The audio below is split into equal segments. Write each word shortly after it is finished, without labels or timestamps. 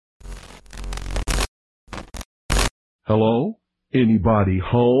Hello? Anybody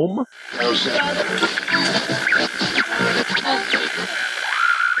home?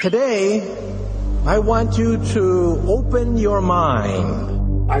 Today, I want you to open your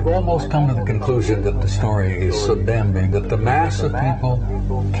mind. I've almost come to the conclusion that the story is so damning that the mass of people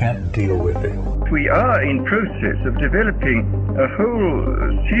can't deal with it. We are in process of developing a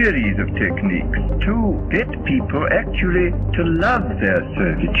whole series of techniques to get people actually to love their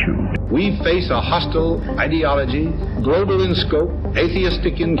servitude. We face a hostile ideology, global in scope,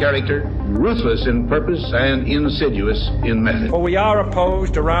 atheistic in character, ruthless in purpose, and insidious in method. For we are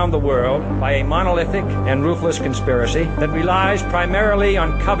opposed around the world by a monolithic and ruthless conspiracy that relies primarily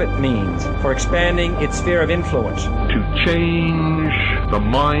on covert means for expanding its sphere of influence. To change the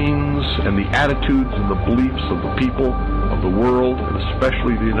minds and the attitudes and the beliefs of the people of the world, and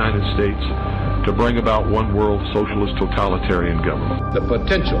especially the United States, to bring about one world socialist totalitarian government. The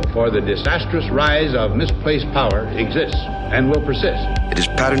potential for the disastrous rise of misplaced power exists and will persist. It has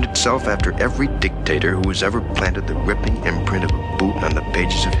patterned itself after every dictator who has ever planted the ripping imprint of a boot on the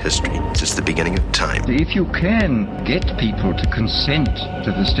pages of history since the beginning of time. If you can get people to consent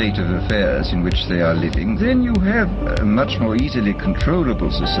to the state of affairs in which they are living, then you have a much more easily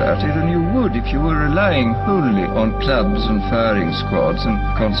controllable society than you would if you were relying wholly on clubs and firing squads and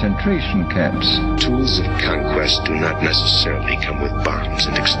concentration camps. Tools of conquest do not necessarily come with bombs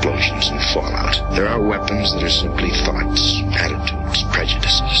and explosions and fallout. There are weapons that are simply thoughts, attitudes,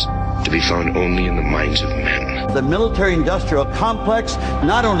 prejudices, to be found only in the minds of men. The military-industrial complex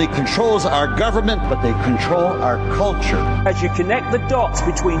not only controls our government, but they control our culture. As you connect the dots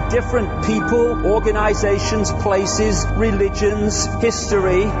between different people, organizations, places, religions,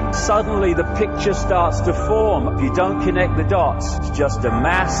 history, suddenly the picture starts to form. If you don't connect the dots, it's just a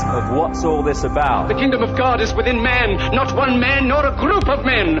mass of what's all this about. The kingdom of God is within man, not one man nor a group of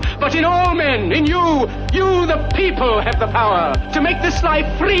men, but in all men, in you. You, the people, have the power to make this life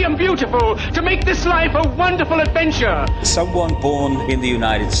free and beautiful, to make this life a wonderful adventure. Someone born in the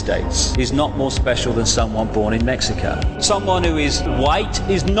United States is not more special than someone born in Mexico. Someone who is white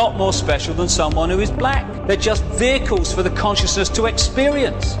is not more special than someone who is black. They're just vehicles for the consciousness to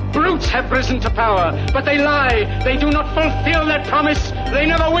experience. Brutes have risen to power, but they lie. They do not fulfill that promise. They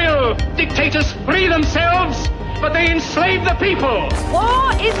never will. Dictators free themselves, but they enslave the people.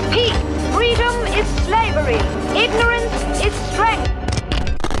 War is peace. Freedom is slavery. Ignorance is strength.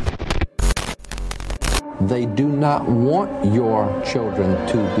 They do not want your children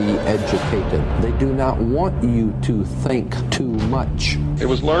to be educated. They do not want you to think too much. It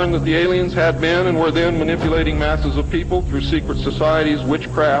was learned that the aliens had been and were then manipulating masses of people through secret societies,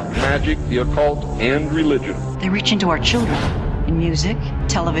 witchcraft, magic, the occult, and religion. They reach into our children in music,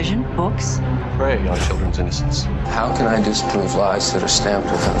 television, books. Prey on children's innocence. How can I disprove lies that are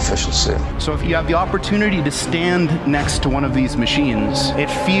stamped with an official seal? So if you have the opportunity to stand next to one of these machines, it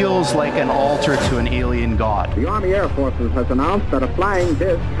feels like an altar to an alien god. The Army Air Forces has announced that a flying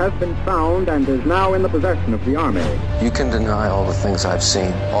disc has been found and is now in the possession of the Army. You can deny all the things I've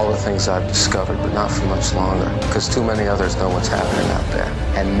seen, all the things I've discovered, but not for much longer, because too many others know what's happening out there.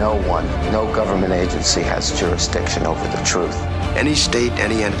 And no government agency has jurisdiction over the truth. Any state,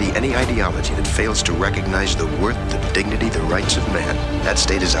 any entity, any ideology that fails to recognize the worth, the dignity, the rights of man, that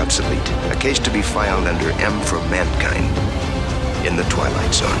state is obsolete. A case to be filed under M for Mankind in the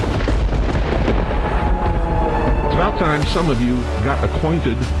Twilight Zone. It's about time some of you got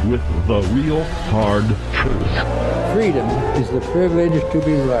acquainted with the real hard truth. Freedom is the privilege to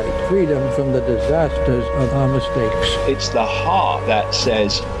be right. Freedom from the disasters of our mistakes. It's the heart that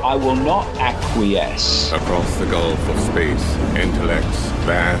says, I will not acquiesce. Across the gulf of space, intellects,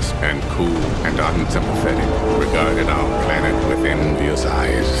 vast and cool and unsympathetic, regarded our planet with envious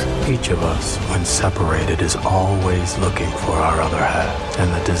eyes. Each of us, when separated, is always looking for our other half. And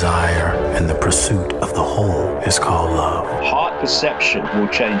the desire and the pursuit of the whole is called love. Heart perception will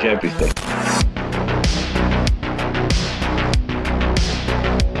change everything.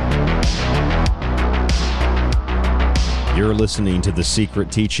 You're listening to The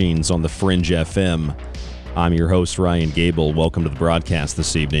Secret Teachings on the Fringe FM. I'm your host, Ryan Gable. Welcome to the broadcast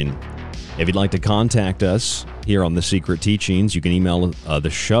this evening. If you'd like to contact us here on The Secret Teachings, you can email the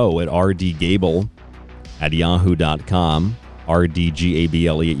show at rdgable@yahoo.com,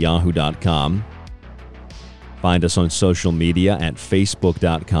 rdgable@yahoo.com. Find us on social media at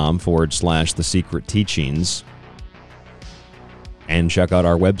facebook.com/The Secret Teachings. And check out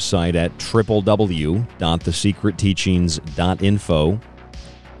our website at www.thesecretteachings.info,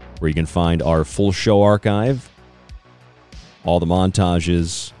 where you can find our full show archive, all the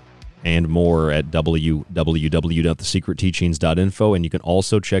montages, and more at www.thesecretteachings.info. And you can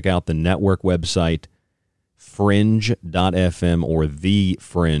also check out the network website, fringe.fm or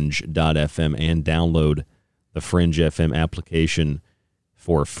thefringe.fm and download the Fringe FM application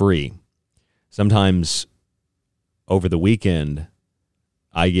for free. Sometimes over the weekend,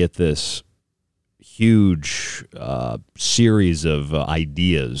 I get this huge series of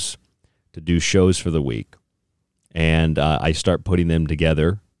ideas to do shows for the week. And I start putting them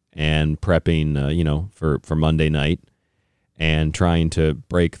together and prepping, for Monday night and trying to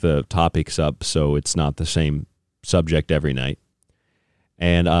break the topics up so it's not the same subject every night.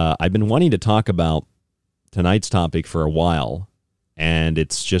 And I've been wanting to talk about tonight's topic for a while, and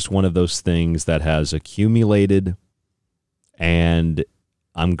it's just one of those things that has accumulated, and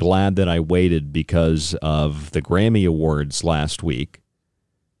I'm glad that I waited because of the Grammy Awards last week.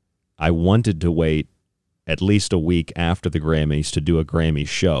 I wanted to wait at least a week after the Grammys to do a Grammy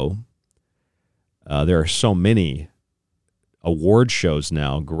show. There are so many award shows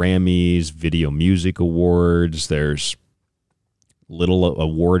now, Grammys, Video Music Awards. There's little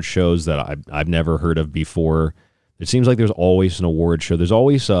award shows that I've never heard of before. It seems like there's always an award show. There's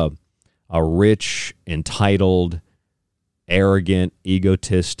always a rich, entitled, arrogant,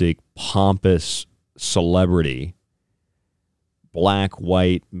 egotistic, pompous celebrity. Black,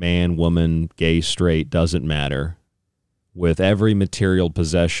 white, man, woman, gay, straight, doesn't matter. With every material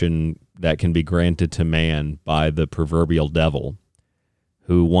possession that can be granted to man by the proverbial devil,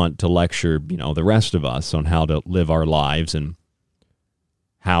 who want to lecture, the rest of us on how to live our lives and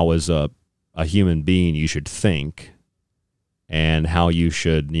how as a human being you should think and how you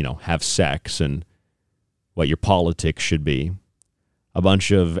should, have sex and what your politics should be. A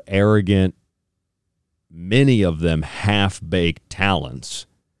bunch of arrogant, many of them half-baked talents.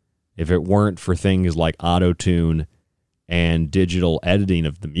 If it weren't for things like auto-tune and digital editing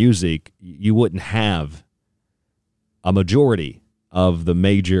of the music, you wouldn't have a majority of the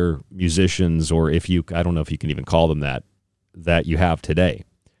major musicians, or I don't know if you can even call them that you have today.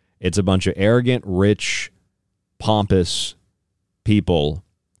 It's a bunch of arrogant, rich, pompous people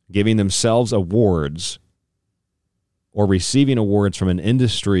giving themselves awards or receiving awards from an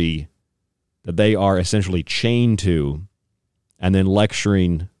industry that they are essentially chained to, and then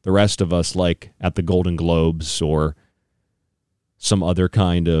lecturing the rest of us like at the Golden Globes or some other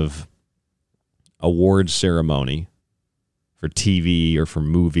kind of awards ceremony for TV or for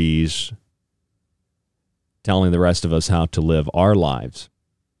movies, telling the rest of us how to live our lives.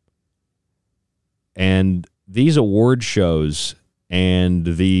 And these award shows and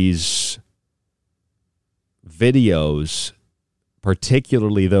these videos,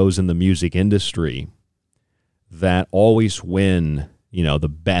 particularly those in the music industry, that always win, the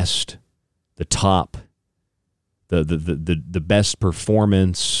best, the top, the best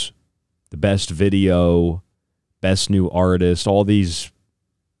performance, the best video, best new artist, all these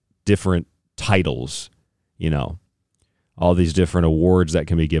different titles, all these different awards that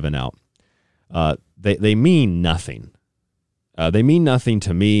can be given out. They mean nothing. They mean nothing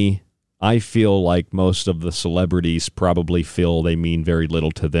to me. I feel like most of the celebrities probably feel they mean very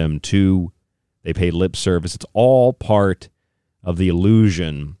little to them too. They pay lip service. It's all part of the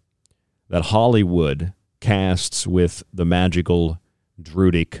illusion that Hollywood casts with the magical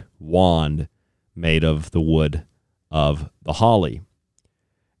druidic wand made of the wood of the holly.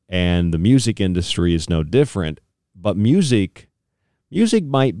 And the music industry is no different, but music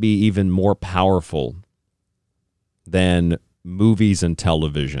might be even more powerful than movies and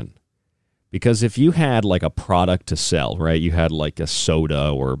television. Because if you had like a product to sell, right, you had like a soda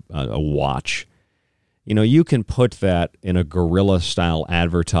or a watch, you can put that in a guerrilla-style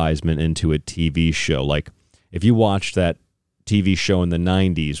advertisement into a TV show. Like if you watched that TV show in the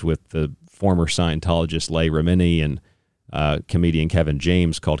 90s with the former Scientologist Leigh Remini and comedian Kevin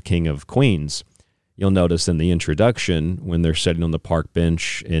James called King of Queens, you'll notice in the introduction when they're sitting on the park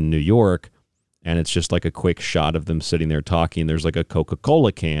bench in New York, and it's just like a quick shot of them sitting there talking, there's like a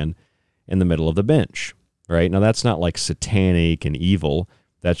Coca-Cola can in the middle of the bench, right? Now, that's not like satanic and evil.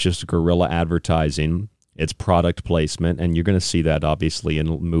 That's just guerrilla advertising. It's product placement, and you're going to see that, obviously, in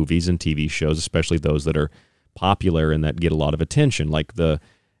movies and TV shows, especially those that are popular and that get a lot of attention, like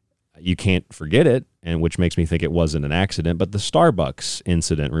you can't forget it, and which makes me think it wasn't an accident, but the Starbucks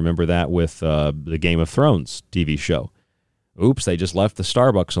incident. Remember that with the Game of Thrones TV show? Oops, they just left the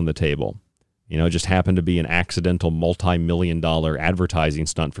Starbucks on the table. It just happened to be an accidental multi-million-dollar advertising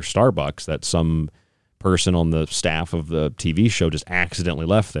stunt for Starbucks that some person on the staff of the TV show just accidentally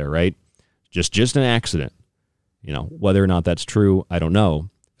left there, right? Just an accident. Whether or not that's true, I don't know.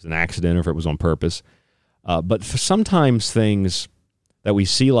 If it's an accident or if it was on purpose. But sometimes things that we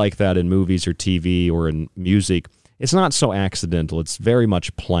see like that in movies or TV or in music, it's not so accidental. It's very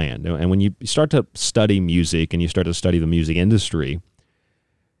much planned. And when you start to study music and you start to study the music industry,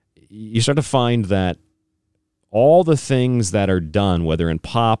 you start to find that all the things that are done, whether in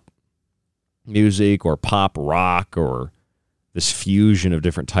pop music or pop rock or this fusion of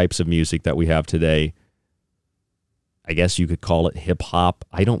different types of music that we have today, I guess you could call it hip hop.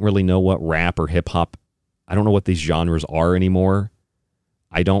 I don't really know what rap or hip hop, I don't know what these genres are anymore.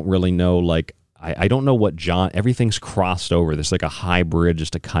 I don't really know, like, I don't know what genre, everything's crossed over. There's like a hybrid,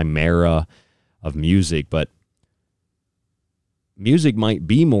 just a chimera of music, but music might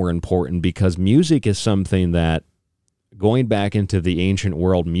be more important because music is something that, going back into the ancient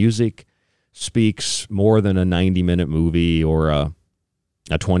world, music speaks more than a 90-minute movie or a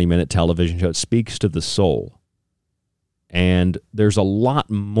 20-minute television show. It speaks to the soul. And there's a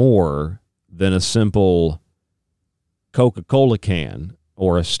lot more than a simple Coca-Cola can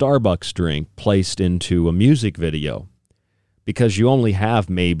or a Starbucks drink placed into a music video, because you only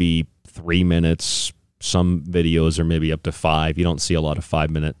have maybe 3 minutes. Some videos are maybe up to 5. You don't see a lot of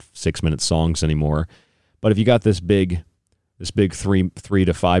 5-minute, 6-minute songs anymore. But if you got this big 3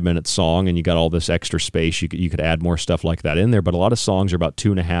 to 5 minute song and you got all this extra space, you could add more stuff like that in there. But a lot of songs are about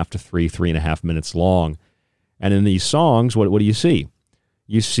 2.5 to 3.5 minutes long. And in these songs, what do you see?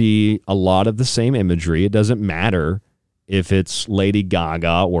 You see a lot of the same imagery. It doesn't matter if it's Lady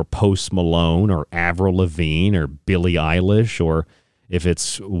Gaga or Post Malone or Avril Lavigne or Billie Eilish, or if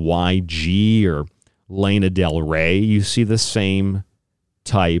it's YG or Lana Del Rey. You see the same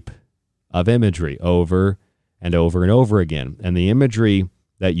type of imagery over and over and over again. And the imagery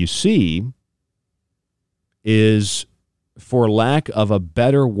that you see is, for lack of a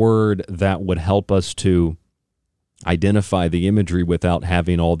better word that would help us to identify the imagery without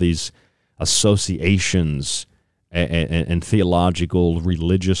having all these associations and theological,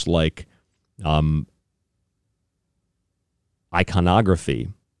 religious-like iconography,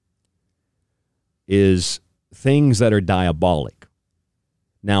 is things that are diabolic.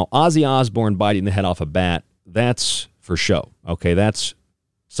 Now, Ozzy Osbourne biting the head off a bat, that's for show, okay? That's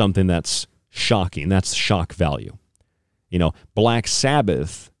something that's shocking. That's shock value. You know, Black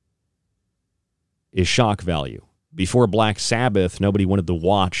Sabbath is shock value. Before Black Sabbath, nobody wanted to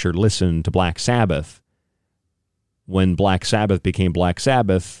watch or listen to Black Sabbath. When Black Sabbath became Black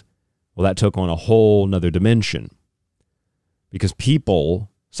Sabbath, well, that took on a whole nother dimension. Because people,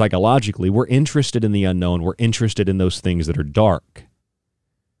 psychologically, we're interested in the unknown. We're interested in those things that are dark.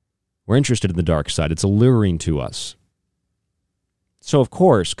 We're interested in the dark side. It's alluring to us. So, of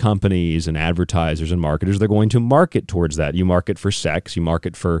course, companies and advertisers and marketers, they're going to market towards that. You market for sex. You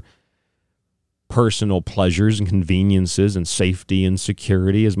market for personal pleasures and conveniences and safety and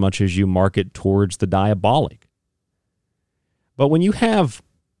security as much as you market towards the diabolic. But when you have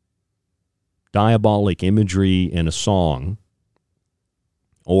diabolic imagery in a song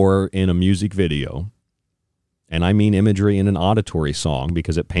or in a music video, and I mean imagery in an auditory song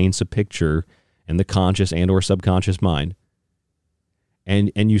because it paints a picture in the conscious and or subconscious mind,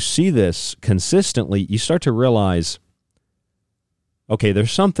 and you see this consistently, you start to realize, okay,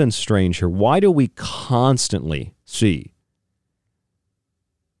 there's something strange here. Why do we constantly see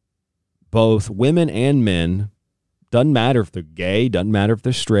both women and men, doesn't matter if they're gay, doesn't matter if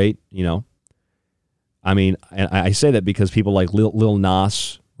they're straight, you know? I mean, I say that because people like Lil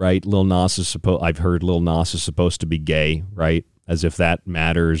Nas, right? I've heard Lil Nas is supposed to be gay, right? As if that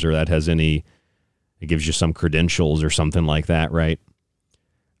matters or that has it gives you some credentials or something like that, right?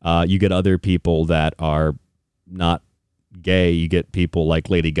 You get other people that are not gay. You get people like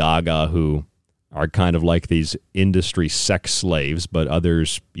Lady Gaga who are kind of like these industry sex slaves, but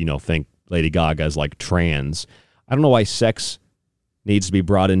others, think Lady Gaga is like trans. I don't know why sex needs to be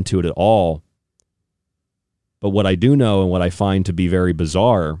brought into it at all. But what I do know and what I find to be very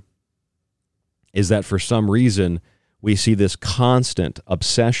bizarre is that for some reason we see this constant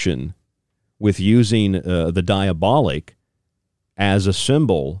obsession with using the diabolic as a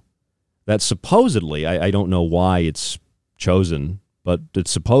symbol that supposedly, I don't know why it's chosen, but it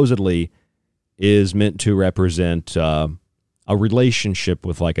supposedly is meant to represent a relationship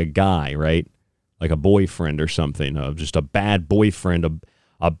with like a guy, right? Like a boyfriend or something, just a bad boyfriend,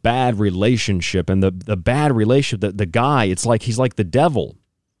 a bad relationship. And the bad relationship, the guy, it's like he's like the devil.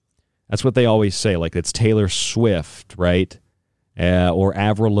 That's what they always say, like it's Taylor Swift, right? Or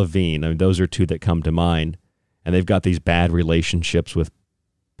Avril Lavigne. I mean, those are two that come to mind. And they've got these bad relationships with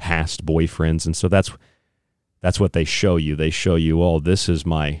past boyfriends. And so that's what they show you. They show you, oh, this is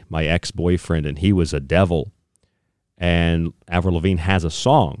my ex-boyfriend, and he was a devil. And Avril Lavigne has a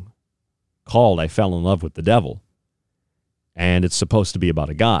song called I Fell in Love with the Devil. And it's supposed to be about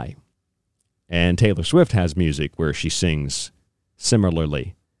a guy. And Taylor Swift has music where she sings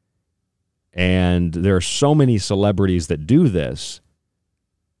similarly. And there are so many celebrities that do this.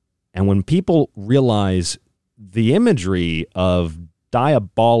 And when people realize the imagery of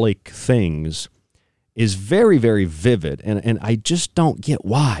diabolic things is very, very vivid, and I just don't get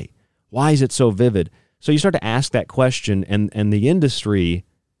why. Why is it so vivid? So you start to ask that question, and the industry,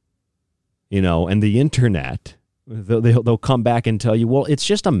 and the internet, they'll come back and tell you, well, it's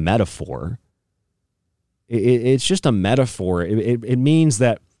just a metaphor. It's just a metaphor. It means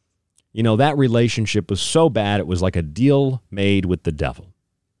that, that relationship was so bad, it was like a deal made with the devil.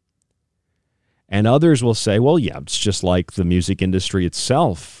 And others will say, well, yeah, it's just like the music industry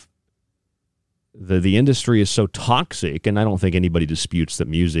itself. The industry is so toxic, and I don't think anybody disputes that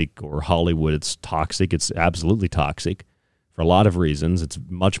music or Hollywood, it's toxic. It's absolutely toxic for a lot of reasons. It's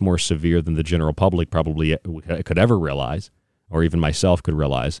much more severe than the general public probably could ever realize, or even myself could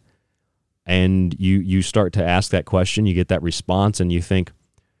realize. And you start to ask that question, you get that response, and you think,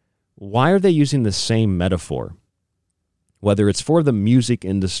 why are they using the same metaphor? Whether it's for the music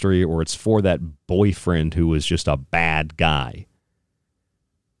industry or it's for that boyfriend who was just a bad guy.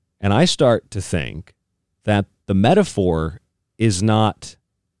 And I start to think that the metaphor is not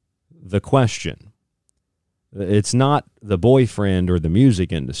the question. It's not the boyfriend or the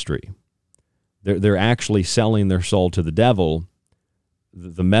music industry. They're actually selling their soul to the devil.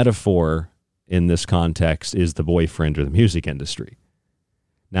 The metaphor in this context is the boyfriend or the music industry.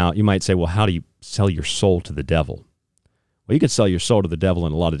 Now, you might say, well, how do you sell your soul to the devil? Well, you can sell your soul to the devil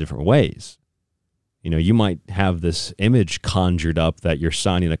in a lot of different ways. You might have this image conjured up that you're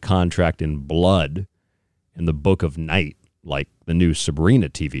signing a contract in blood in the Book of Night, like the new Sabrina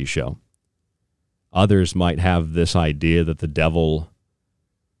TV show. Others might have this idea that the devil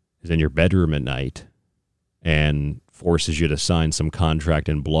is in your bedroom at night and forces you to sign some contract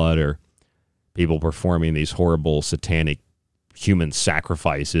in blood, or people performing these horrible satanic human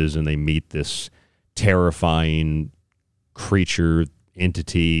sacrifices, and they meet this terrifying creature,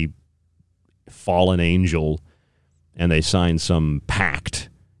 entity, fallen angel, and they sign some pact,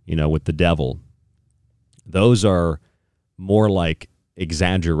 with the devil. Those are more like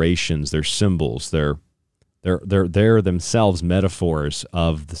exaggerations. They're symbols. They're themselves metaphors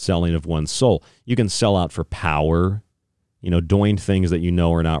of the selling of one's soul. You can sell out for power, doing things that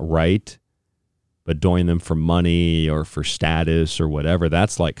are not right, but doing them for money or for status or whatever.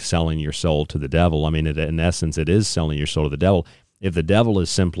 That's like selling your soul to the devil. I mean, in essence, it is selling your soul to the devil. If the devil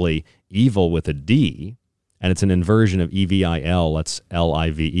is simply evil with a D, and it's an inversion of EVIL, that's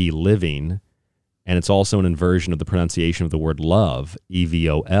L-I-V-E, living, and it's also an inversion of the pronunciation of the word love,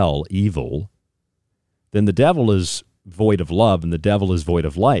 E-V-O-L, evil, then the devil is void of love and the devil is void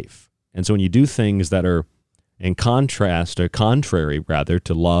of life. And so when you do things that are in contrast, or contrary rather,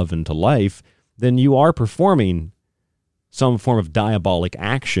 to love and to life, then you are performing some form of diabolic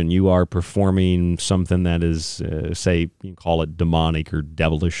action. You are performing something that is, say, you can call it demonic or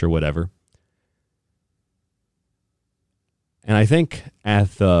devilish or whatever. And I think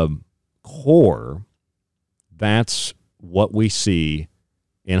at the core, that's what we see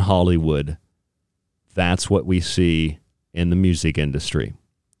in Hollywood. That's what we see in the music industry.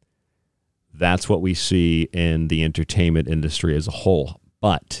 That's what we see in the entertainment industry as a whole.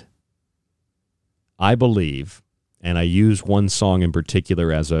 But I believe, and I use one song in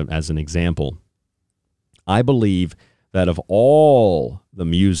particular as an example, I believe that of all the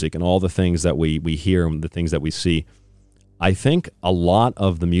music and all the things that we hear and the things that we see, I think a lot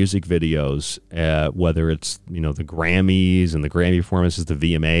of the music videos, whether it's the Grammys and the Grammy performances, the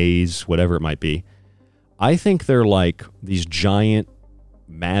VMAs, whatever it might be, I think they're like these giant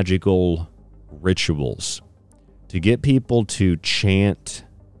magical rituals to get people to chant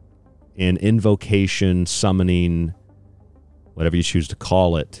in invocation, summoning, whatever you choose to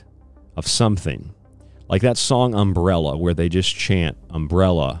call it, of something. Like that song Umbrella, where they just chant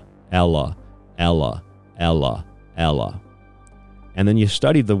Umbrella, Ella, Ella, Ella, Ella. And then you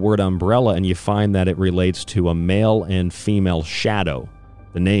study the word umbrella and you find that it relates to a male and female shadow,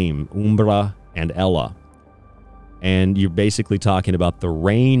 the name Umbra and Ella. And you're basically talking about the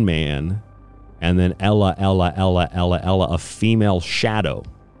Rain Man and then Ella, Ella, Ella, Ella, Ella, a female shadow.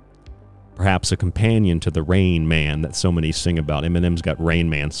 Perhaps a companion to the Rain Man that so many sing about. Eminem's got Rain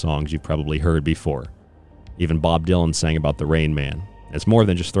Man songs you've probably heard before. Even Bob Dylan sang about the Rain Man. It's more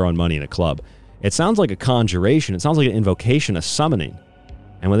than just throwing money in a club. It sounds like a conjuration. It sounds like an invocation, a summoning.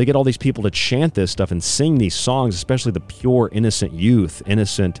 And when they get all these people to chant this stuff and sing these songs, especially the pure, innocent youth,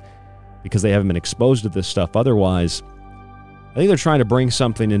 innocent because they haven't been exposed to this stuff otherwise, I think they're trying to bring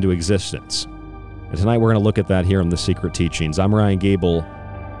something into existence. And tonight we're going to look at that here on The Secret Teachings. I'm Ryan Gable.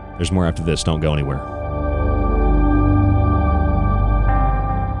 There's more after this. Don't go anywhere.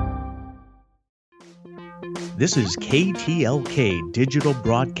 This is KTLK Digital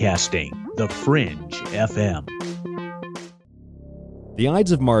Broadcasting, The Fringe FM. The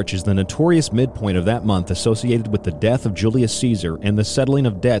Ides of March is the notorious midpoint of that month associated with the death of Julius Caesar and the settling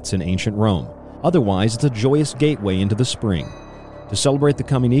of debts in ancient Rome. Otherwise, it's a joyous gateway into the spring. To celebrate the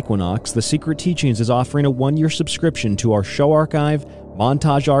coming equinox, The Secret Teachings is offering a 1-year subscription to our show archive,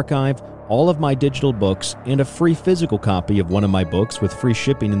 montage archive, all of my digital books, and a free physical copy of one of my books with free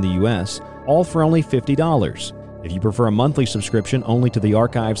shipping in the U.S., all for only $50. If you prefer a monthly subscription only to the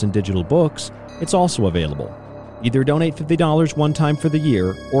archives and digital books, it's also available. Either donate $50 one time for the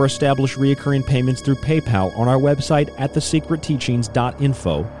year or establish recurring payments through PayPal on our website at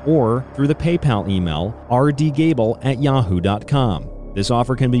thesecretteachings.info or through the PayPal email rdgable@yahoo.com. This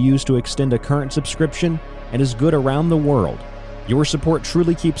offer can be used to extend a current subscription and is good around the world. Your support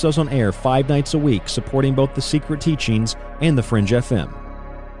truly keeps us on air 5 nights a week, supporting both The Secret Teachings and The Fringe FM.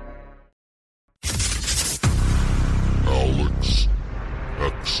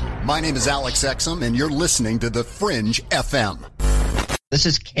 My name is Alex Exum, and you're listening to The Fringe FM. This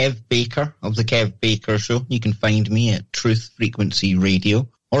is Kev Baker of The Kev Baker Show. You can find me at Truth Frequency Radio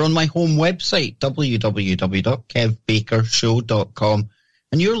or on my home website, www.kevbakershow.com.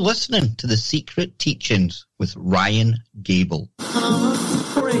 And you're listening to The Secret Teachings with Ryan Gable. The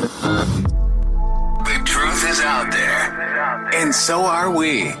truth is out there, and so are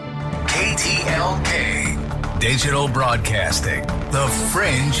we. KTLK. Digital Broadcasting, The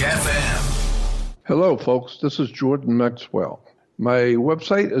Fringe FM. Hello, folks. This is Jordan Maxwell. My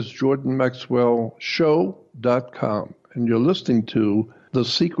website is jordanmaxwellshow.com, and you're listening to The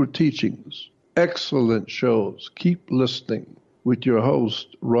Secret Teachings. Excellent shows. Keep listening with your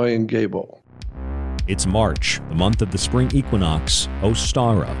host, Ryan Gable. It's March, the month of the spring equinox,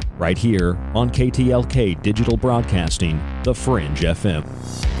 Ostara, right here on KTLK Digital Broadcasting, The Fringe FM.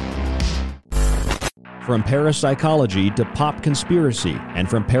 From parapsychology to pop conspiracy, and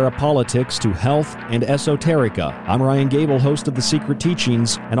from parapolitics to health and esoterica, I'm Ryan Gable, host of The Secret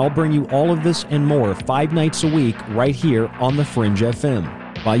Teachings, and I'll bring you all of this and more 5 nights a week right here on The Fringe FM.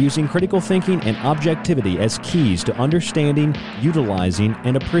 By using critical thinking and objectivity as keys to understanding, utilizing,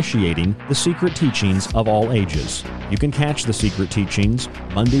 and appreciating the secret teachings of all ages. You can catch The Secret Teachings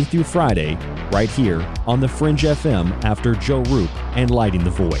Monday through Friday right here on The Fringe FM after Joe Roop and Lighting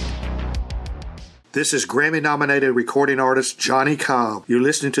the Void. This is Grammy-nominated recording artist Johnny Cobb. You're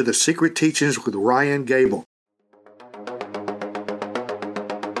listening to The Secret Teachings with Ryan Gable.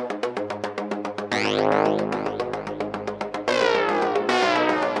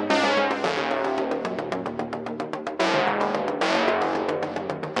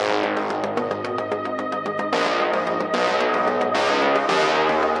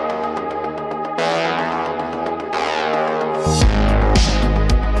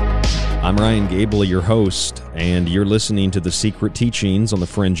 I'm Ryan Gable, your host, and you're listening to The Secret Teachings on The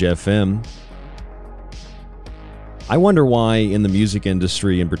Fringe FM. I wonder why in the music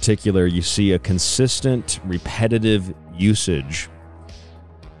industry in particular you see a consistent, repetitive usage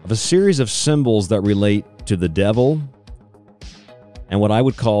of a series of symbols that relate to the devil and what I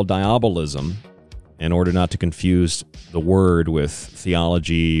would call diabolism, in order not to confuse the word with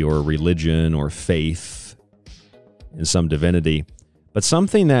theology or religion or faith in some divinity. But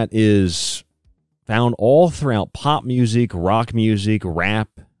something that is found all throughout pop music, rock music, rap,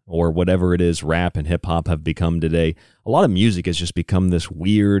 or whatever it is rap and hip-hop have become today. A lot of music has just become this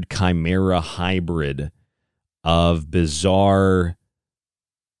weird chimera hybrid of bizarre,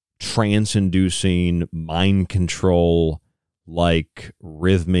 trance-inducing, mind control, like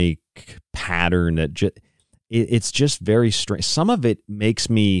rhythmic pattern that it's just very strange. Some of it makes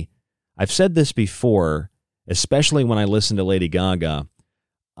me, I've said this before, especially when I listen to Lady Gaga,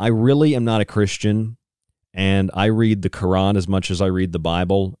 I really am not a Christian, and I read the Quran as much as I read the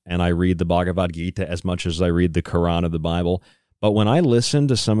Bible, and I read the Bhagavad Gita as much as I read the Quran of the Bible. But when I listen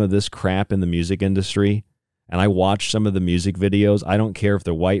to some of this crap in the music industry, and I watch some of the music videos, I don't care if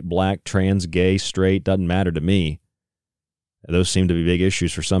they're white, black, trans, gay, straight, doesn't matter to me. Those seem to be big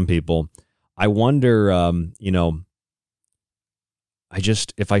issues for some people. I wonder,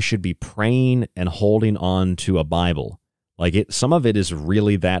 if I should be praying and holding on to a Bible. Some of it is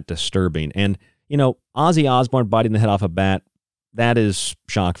really that disturbing. And, Ozzy Osbourne biting the head off a bat, that is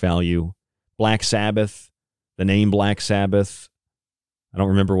shock value. Black Sabbath, the name Black Sabbath, I don't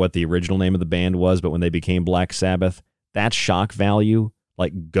remember what the original name of the band was, but when they became Black Sabbath, that's shock value.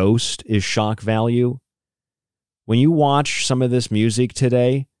 Like Ghost is shock value. When you watch some of this music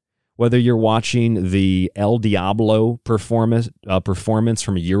today, whether you're watching the El Diablo performance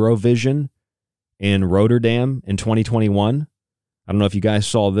from Eurovision in Rotterdam in 2021. I don't know if you guys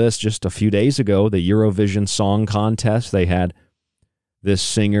saw this just a few days ago, the Eurovision Song Contest. They had this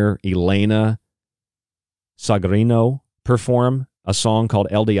singer, Elena Sagrino, perform a song called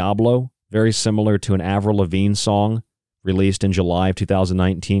El Diablo, very similar to an Avril Lavigne song released in July of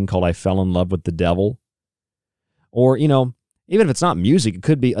 2019 called I Fell in Love with the Devil. Or, you know, even if it's not music, it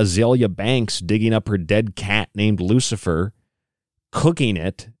could be Azalea Banks digging up her dead cat named Lucifer, cooking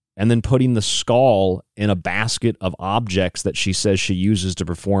it, and then putting the skull in a basket of objects that she says she uses to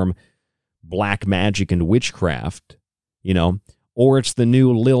perform black magic and witchcraft, you know. Or it's the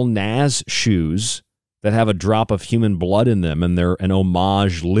new Lil Nas shoes that have a drop of human blood in them, and they're an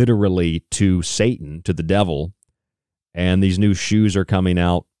homage literally to Satan, to the devil. And these new shoes are coming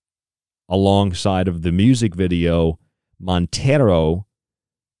out alongside of the music video Montero,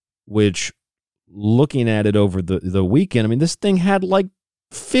 which, looking at it over the weekend, I mean, this thing had like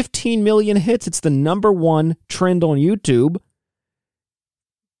 15 million hits. It's the #1 trend on YouTube.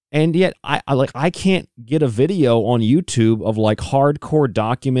 And yet I can't get a video on YouTube of like hardcore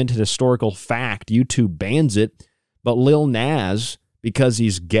documented historical fact. YouTube bans it. But Lil Nas, because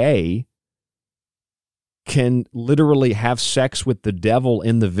he's gay, can literally have sex with the devil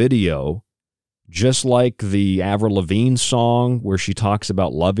in the video, just like the Avril Lavigne song where she talks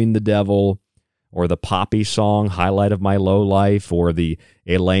about loving the devil, or the Poppy song, Highlight of My Low Life, or the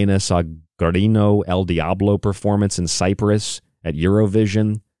Elena Sagrino El Diablo performance in Cyprus at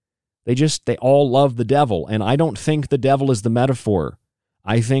Eurovision. They all love the devil, and I don't think the devil is the metaphor.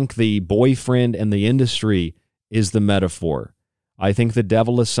 I think the boyfriend and the industry is the metaphor. I think the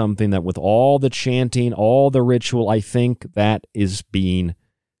devil is something that with all the chanting, all the ritual, I think that is being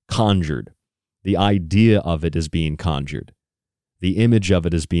conjured. The idea of it is being conjured. The image of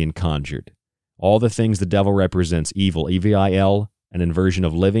it is being conjured. All the things the devil represents, evil, E-V-I-L, an inversion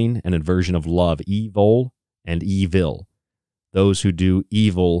of living, an inversion of love, evil and evil. Those who do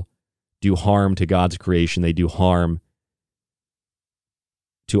evil do harm to God's creation. They do harm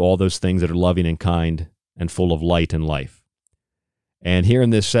to all those things that are loving and kind and full of light and life. And here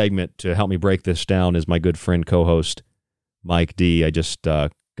in this segment, to help me break this down, is my good friend, co-host, Mike D. I just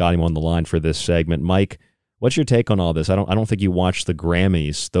got him on the line for this segment. Mike, what's your take on all this? I don't think you watched the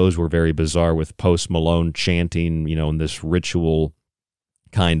Grammys. Those were very bizarre with Post Malone chanting, you know, in this ritual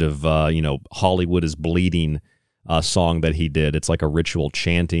kind of, Hollywood is Bleeding song that he did. It's like a ritual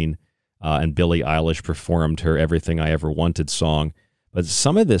chanting. And Billie Eilish performed her Everything I Ever Wanted song. But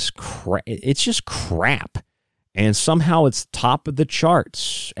some of this, it's just crap. And somehow it's top of the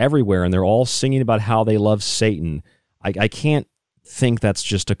charts everywhere, and they're all singing about how they love Satan. I can't think that's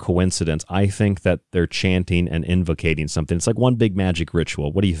just a coincidence. I think that they're chanting and invocating something. It's like one big magic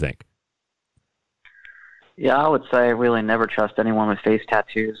ritual. What do you think? Yeah, I would say really never trust anyone with face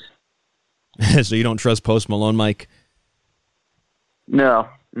tattoos. So you don't trust Post Malone, Mike? No.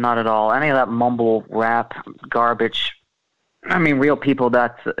 Not at all. Any of that mumble rap garbage. I mean, real people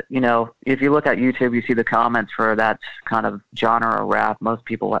that's, if you look at YouTube, you see the comments for that kind of genre of rap. Most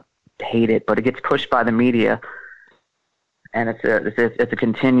people hate it, but it gets pushed by the media. And it's a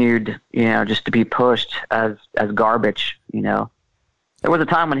continued, just to be pushed as garbage, There was a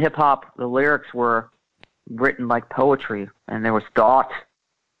time when hip hop, the lyrics were written like poetry and there was thought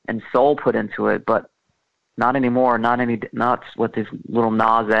and soul put into it, but not anymore. Not with these little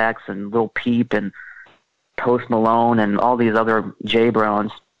Nas X and Lil Peep and Post Malone and all these other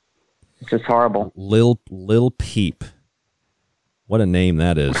J-Brons. It's just horrible. Lil Peep. What a name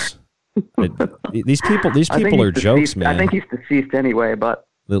that is. These people are jokes, man. I think he's deceased anyway, but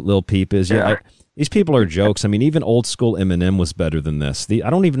Lil Peep is, yeah. These people are jokes. I mean, even old school Eminem was better than this. I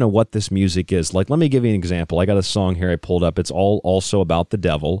don't even know what this music is. Like, let me give you an example. I got a song here I pulled up. It's all also about the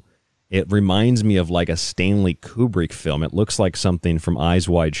devil. It reminds me of like a Stanley Kubrick film. It looks like something from Eyes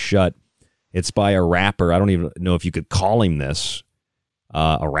Wide Shut. It's by a rapper. I don't even know if you could call him this,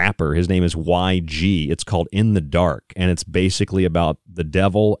 a rapper. His name is YG. It's called In the Dark, and it's basically about the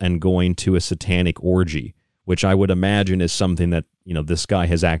devil and going to a satanic orgy, which I would imagine is something that, this guy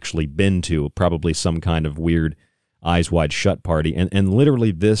has actually been to, probably some kind of weird Eyes Wide Shut party. And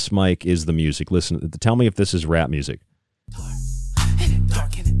literally this, Mike, is the music. Listen, tell me if this is rap music.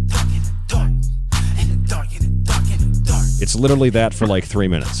 It's literally that for like 3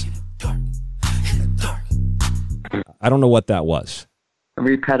 minutes. I don't know what that was.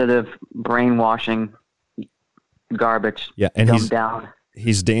 Repetitive brainwashing garbage. Yeah, and dumbed down.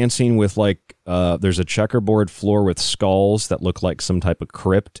 He's dancing with like there's a checkerboard floor with skulls that look like some type of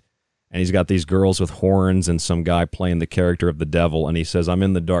crypt, and he's got these girls with horns and some guy playing the character of the devil, and he says, "I'm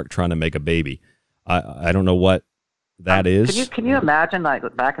in the dark trying to make a baby." I don't know what that is. Can you imagine,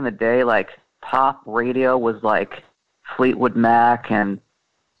 like, back in the day, like, pop radio was like Fleetwood Mac and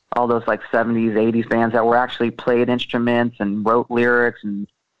all those like 70s, 80s bands that were actually played instruments and wrote lyrics and,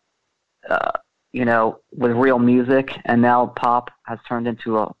 with real music, and now pop has turned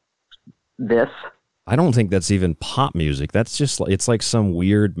into this. I don't think that's even pop music. That's just, it's like some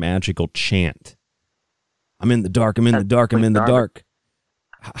weird magical chant. I'm in the dark, I'm in the dark, I'm in the dark.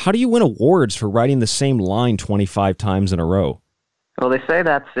 How do you win awards for writing the same line 25 times in a row? Well, they say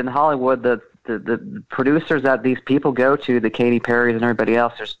that's in Hollywood, the producers that these people go to, the Katy Perrys and everybody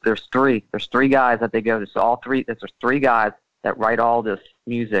else, there's three guys that they go to. So there's three guys that write all this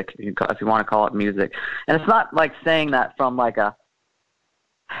music, if you want to call it music. And it's not like saying that from like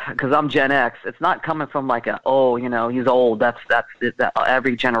because I'm Gen X, it's not coming from like he's old. That's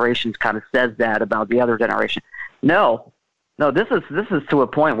every generation kind of says that about the other generation. No, this is to a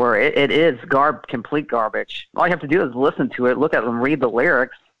point where it is complete garbage. All you have to do is listen to it, look at them, read the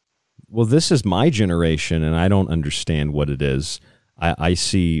lyrics. Well, this is my generation, and I don't understand what it is. I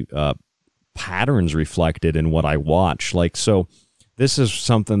see patterns reflected in what I watch. Like, so this is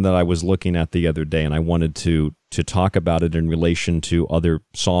something that I was looking at the other day, and I wanted to talk about it in relation to other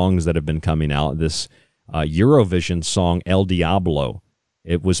songs that have been coming out. This Eurovision song, El Diablo.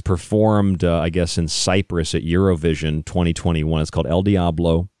 It was performed, I guess, in Cyprus at Eurovision 2021. It's called El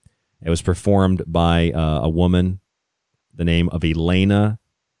Diablo. It was performed by a woman, the name of Elena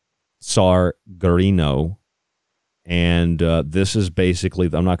Sargarino, and this is basically,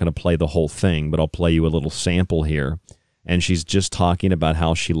 I'm not going to play the whole thing, but I'll play you a little sample here, and she's just talking about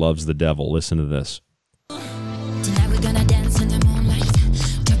how she loves the devil. Listen to this.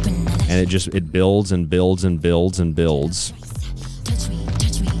 And it builds and builds and builds and builds.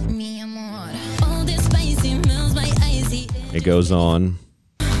 It goes on.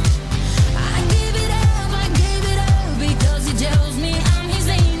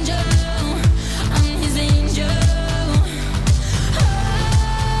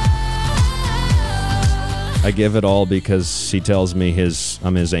 I give it all because he tells me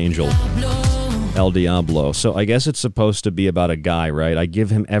I'm his angel. El Diablo. So I guess it's supposed to be about a guy, right? I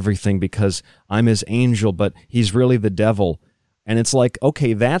give him everything because I'm his angel, but he's really the devil. And it's like,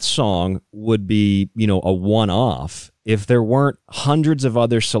 okay, that song would be, a one-off if there weren't hundreds of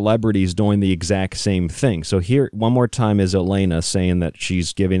other celebrities doing the exact same thing. So here, one more time, is Elena saying that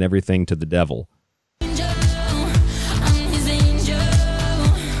she's giving everything to the devil.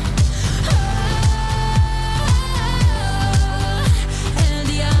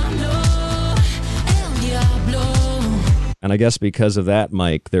 And I guess because of that,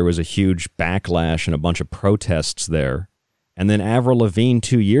 Mike, there was a huge backlash and a bunch of protests there. And then Avril Lavigne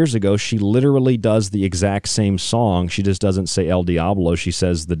 2 years ago, she literally does the exact same song. She just doesn't say El Diablo. She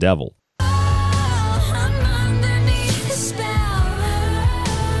says the devil.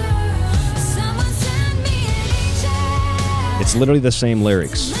 It's literally the same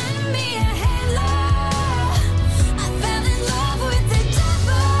lyrics.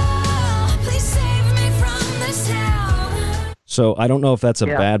 So I don't know if that's a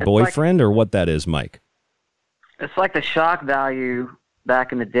bad boyfriend or what that is, Mike. It's like the shock value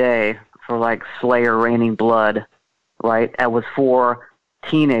back in the day for like Slayer Raining Blood, right? That was for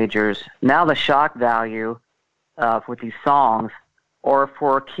teenagers. Now the shock value with these songs or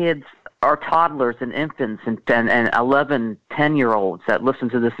for kids or toddlers and infants and 11, 10-year-olds that listen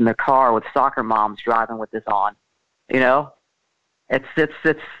to this in their car with soccer moms driving with this on. It's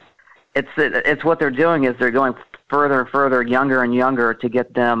what they're doing is they're going further and further, younger and younger, to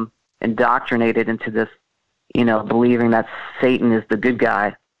get them indoctrinated into this, believing that Satan is the good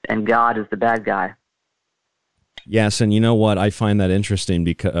guy and God is the bad guy. Yes, and you know what? I find that interesting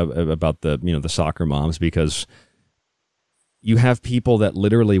because about the soccer moms, because you have people that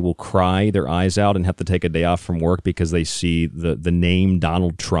literally will cry their eyes out and have to take a day off from work because they see the name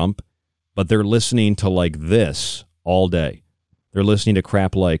Donald Trump, but they're listening to like this all day. They're listening to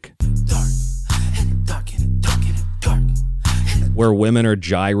crap like where women are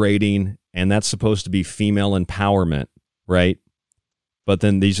gyrating, and that's supposed to be female empowerment, right? But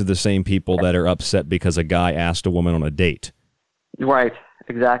then these are the same people that are upset because a guy asked a woman on a date. Right,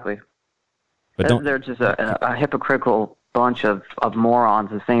 exactly. But they're just a hypocritical bunch of morons,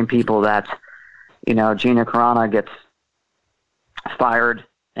 the same people that, Gina Carano gets fired,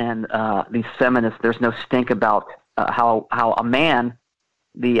 and these feminists, there's no stink about how a man,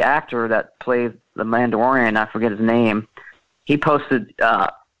 the actor that plays the Mandalorian, I forget his name, he posted,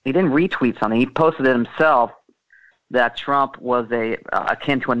 he didn't retweet something, he posted it himself, that Trump was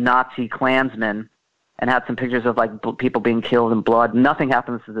akin to a Nazi Klansman and had some pictures of like people being killed in blood. Nothing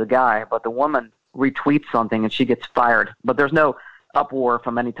happens to the guy, but the woman retweets something and she gets fired. But there's no uproar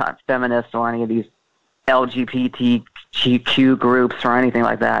from any type feminists or any of these LGBTQ groups or anything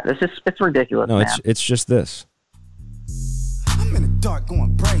like that. It's ridiculous. No, man. it's just this. I'm in the dark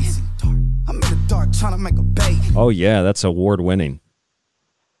going crazy. I'm in the dark trying to make a baby. Oh yeah, that's award-winning.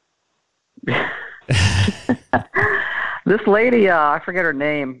 This lady, I forget her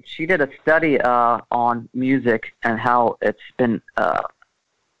name, she did a study on music and how it's been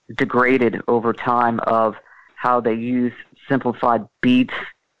degraded over time of how they use simplified beats.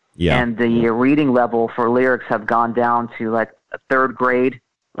 Yeah. And the reading level for lyrics have gone down to like a third grade,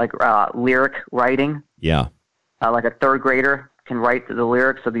 like lyric writing. Yeah. Like a third grader can write the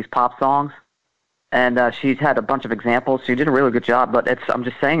lyrics of these pop songs. And she's had a bunch of examples. She did a really good job, but I'm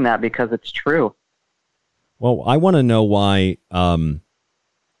just saying that because it's true. Well, I want to know why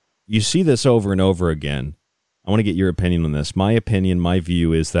you see this over and over again. I want to get your opinion on this. My opinion, my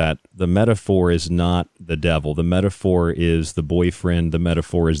view is that the metaphor is not the devil. The metaphor is the boyfriend. The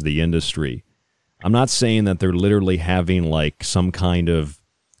metaphor is the industry. I'm not saying that they're literally having like some kind of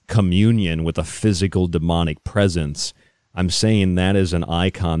communion with a physical demonic presence. I'm saying that is an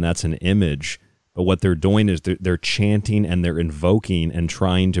icon. That's an image. But what they're doing is they're chanting and they're invoking and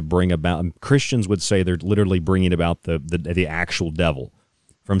trying to bring about. Christians would say they're literally bringing about the actual devil.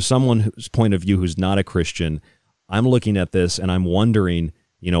 From someone's point of view who's not a Christian, I'm looking at this and I'm wondering,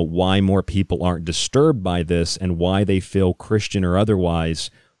 why more people aren't disturbed by this and why they feel Christian or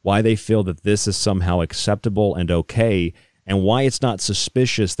otherwise, why they feel that this is somehow acceptable and okay, and why it's not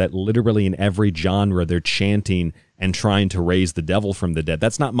suspicious that literally in every genre they're chanting and trying to raise the devil from the dead.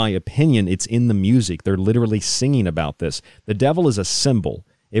 That's not my opinion. It's in the music. They're literally singing about this. The devil is a symbol.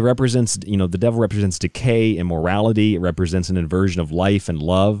 It represents, the devil represents decay, immorality. It represents an inversion of life and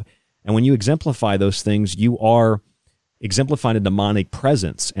love. And when you exemplify those things, you are exemplifying a demonic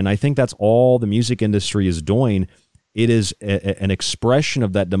presence. And I think that's all the music industry is doing. It is an expression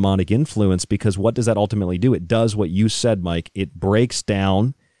of that demonic influence, because what does that ultimately do? It does what you said, Mike. It breaks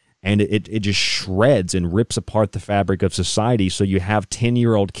down and it just shreds and rips apart the fabric of society. So you have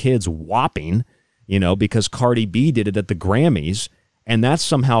 10-year-old kids whopping, because Cardi B did it at the Grammys, and that's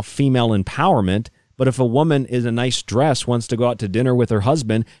somehow female empowerment. But if a woman in a nice dress wants to go out to dinner with her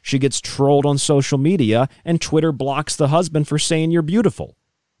husband, she gets trolled on social media and Twitter blocks the husband for saying you're beautiful,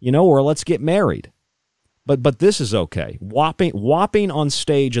 or let's get married. But this is okay. Whopping on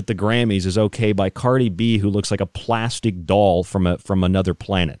stage at the Grammys is okay by Cardi B, who looks like a plastic doll from another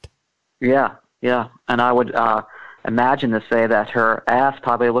planet. Yeah. And I would imagine to say that her ass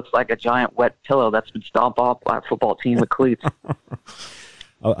probably looks like a giant wet pillow that's been stomped off by a football team with cleats.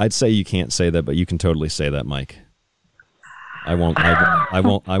 Oh, I'd say you can't say that, but you can totally say that, Mike. I will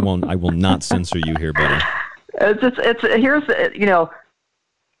not censor you here, buddy.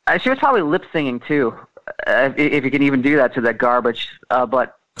 She was probably lip singing too. If you can even do that to that garbage,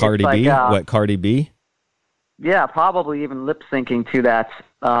 but Cardi B, what Cardi B? Yeah, probably even lip syncing to that,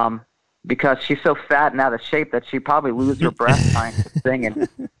 because she's so fat and out of shape that she probably lose her breath trying to sing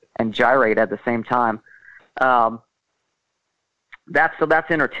and gyrate at the same time.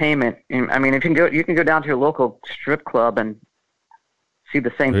 That's entertainment. I mean, you can go down to your local strip club and see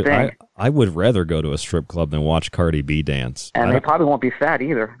the same thing. I would rather go to a strip club than watch Cardi B dance. And they probably won't be fat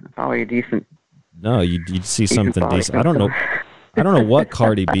either. Probably decent. No, you'd see something decent. I don't know what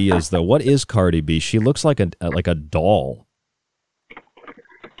Cardi B is though. What is Cardi B? She looks like a doll.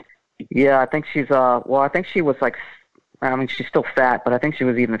 Yeah, I think she's I think she was she's still fat, but I think she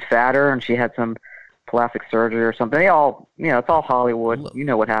was even fatter, and she had some plastic surgery or something. They all, it's all Hollywood. You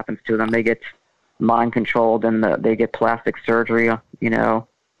know what happens to them. They get mind controlled and they get plastic surgery,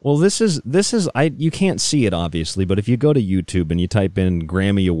 Well, this is you can't see it obviously, but if you go to YouTube and you type in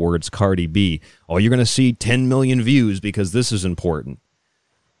Grammy Awards Cardi B, you're going to see 10 million views because this is important.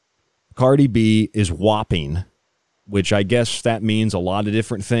 Cardi B is whopping, which I guess that means a lot of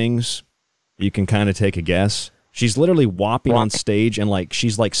different things. You can kind of take a guess. She's literally whopping on stage and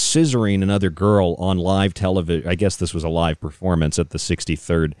she's scissoring another girl on live television. I guess this was a live performance at the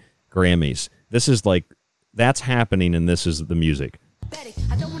 63rd Grammys. This is that's happening, and this is the music.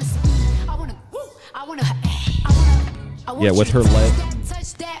 Yeah, with her leg.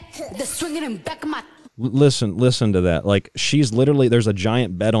 Listen to that. She's literally, there's a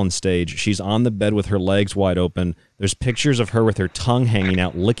giant bed on stage. She's on the bed with her legs wide open. There's pictures of her with her tongue hanging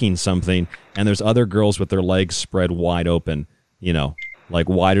out, licking something, and there's other girls with their legs spread wide open,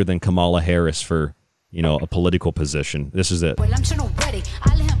 wider than Kamala Harris for, a political position. This is it.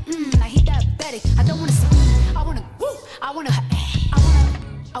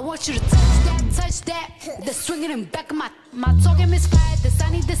 want you to touch that. The swinging in back of my talking misfired. The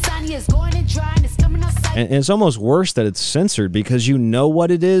sunny is going and drying. It's coming outside. And it's almost worse that it's censored because you know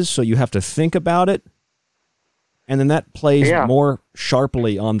what it is, so you have to think about it. And then that plays more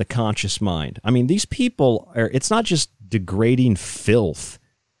sharply on the conscious mind. I mean, these people it's not just degrading filth.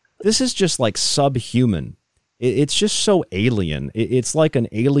 This is just like subhuman. It's just so alien. It's like an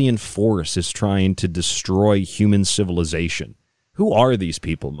alien force is trying to destroy human civilization. Who are these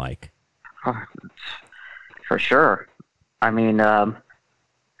people, Mike? For sure. I mean,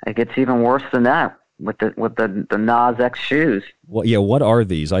 it gets even worse than that with the Nas X shoes. Well, yeah, what are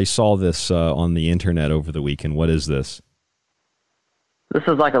these? I saw this on the internet over the weekend. What is this? This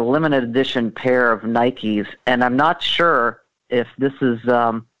is like a limited edition pair of Nikes, and I'm not sure if this is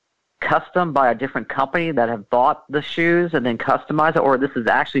custom by a different company that have bought the shoes and then customized it, or this is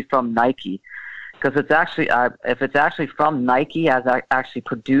actually from Nike. Because it's actually, if it's actually from Nike, as actually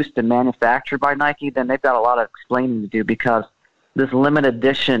produced and manufactured by Nike, then they've got a lot of explaining to do. Because this limited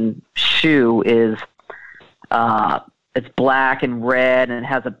edition shoe is, it's black and red, and it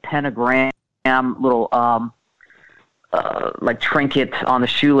has a pentagram little like trinket on the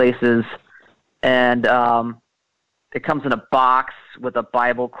shoelaces, and it comes in a box with a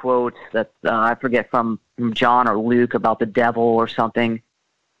Bible quote that I forget from John or Luke about the devil or something,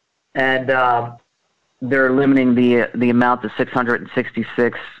 and they're limiting the amount to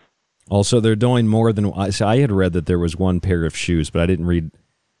 666. Also, they're doing more than I had read that there was one pair of shoes, but I didn't read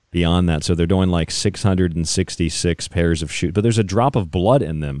beyond that. So they're doing like 666 pairs of shoes, but there's a drop of blood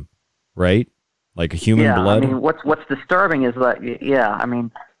in them, right? Like human blood. I mean, what's disturbing is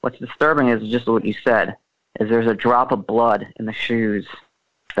that what's disturbing is just what you said. Is there's a drop of blood in the shoes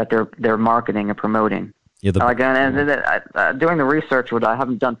that they're marketing and promoting. Yeah, doing the research, which I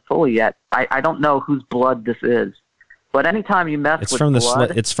haven't done fully yet, I don't know whose blood this is. But anytime you mess with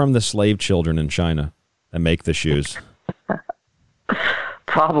blood... It's from the slave children in China that make the shoes.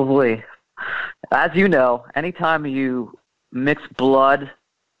 Probably. As you know, anytime you mix blood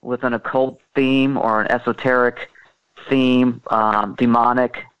with an occult theme or an esoteric theme,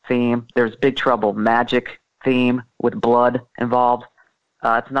 demonic theme, there's big trouble. Magic theme with blood involved.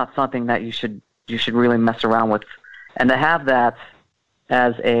 It's not something that you should really mess around with. And to have that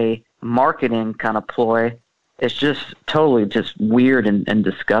as a marketing kind of ploy, it's just totally just weird and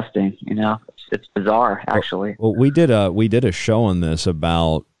disgusting. You know, it's bizarre actually. Well, we did a show on this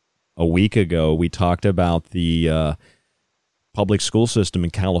about a week ago. We talked about the public school system in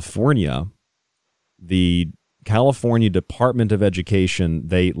California. The California Department of Education,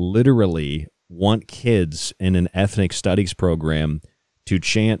 they literally want kids in an ethnic studies program to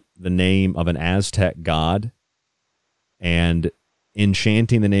chant the name of an Aztec god, and in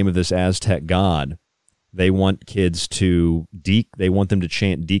chanting the name of this Aztec god, they want kids to they want them to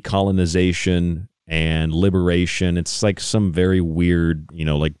chant decolonization and liberation. It's like some very weird,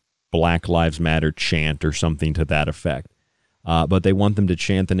 like Black Lives Matter chant or something to that effect. But they want them to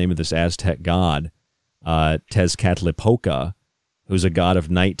chant the name of this Aztec god, Tezcatlipoca, who's a god of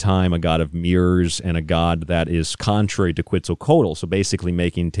nighttime, a god of mirrors, and a god that is contrary to Quetzalcoatl. So basically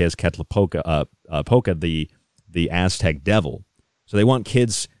making Tezcatlipoca the Aztec devil. So they want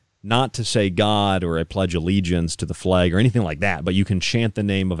kids not to say God or I pledge allegiance to the flag or anything like that, but you can chant the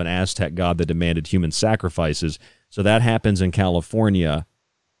name of an Aztec god that demanded human sacrifices. So that happens in California,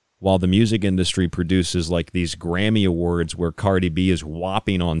 while the music industry produces like these Grammy Awards where Cardi B is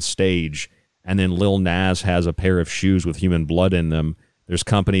whopping on stage, and then Lil Nas has a pair of shoes with human blood in them. There's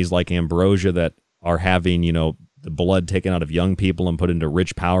companies like Ambrosia that are having, the blood taken out of young people and put into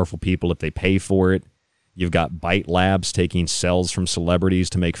rich, powerful people if they pay for it. You've got Bite Labs taking cells from celebrities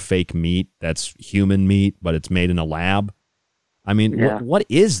to make fake meat that's human meat, but it's made in a lab. I mean, what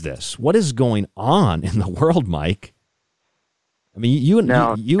is this? What is going on in the world, Mike? I mean, you and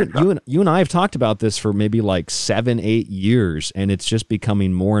I have talked about this for maybe like 7-8 years, and it's just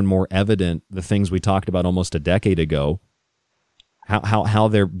becoming more and more evident, the things we talked about almost a decade ago, how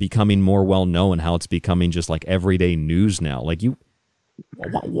they're becoming more well known, how it's becoming just like everyday news now. Like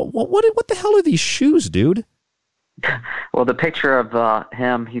what the hell are these shoes, dude? Well, the picture of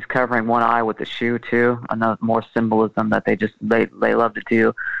him, he's covering one eye with the shoe too. Another more symbolism that they love to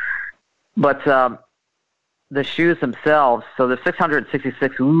do. But the shoes themselves, so the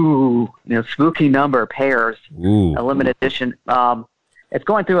 666, spooky number pairs, a limited edition. It's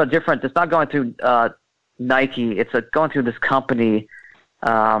going through it's not going through Nike. It's going through this company,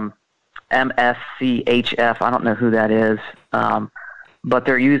 MSCHF. I don't know who that is. But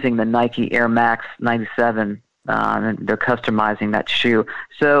they're using the Nike Air Max 97, and they're customizing that shoe.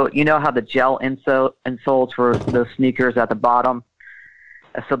 So you know how the gel insoles for those sneakers at the bottom,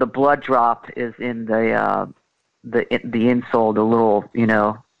 So the blood drop is in the insole, the little,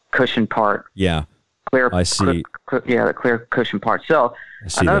 cushion part. Yeah. Clear. I see. The clear cushion part. So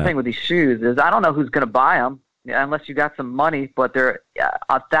another thing with these shoes is I don't know who's going to buy them unless you got some money, but they're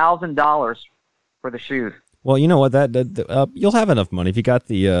 $1,000 for the shoes. Well, you know what? That you'll have enough money if you got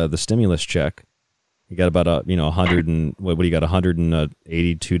the stimulus check. You got about what do you got?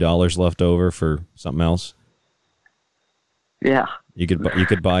 $182 left over for something else. Yeah. You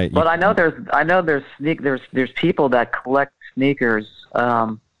could buy. But I know there's people that collect sneakers.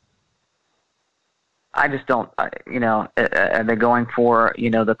 I just don't, they're going for,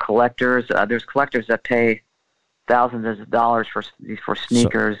 the collectors. There's collectors that pay thousands of dollars for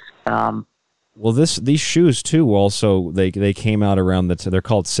sneakers. Well, these shoes too. Also, they came out around they're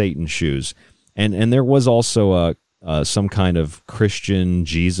called Satan shoes, and there was also some kind of Christian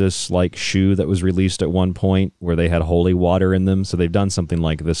Jesus-like shoe that was released at one point where they had holy water in them. So they've done something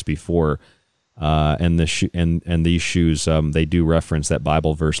like this before. And these shoes, they do reference that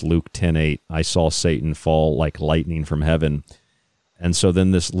Bible verse, Luke 10:8. I saw Satan fall like lightning from heaven. And so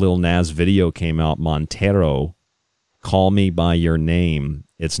then this Lil Nas video came out, Montero, Call Me By Your Name.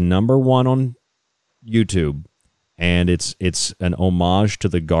 It's #1 on YouTube, and it's an homage to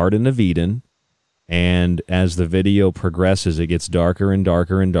the Garden of Eden. And as the video progresses, it gets darker and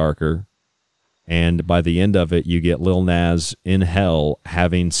darker and darker. And by the end of it, you get Lil Nas in hell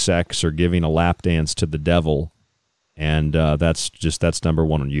having sex or giving a lap dance to the devil. And that's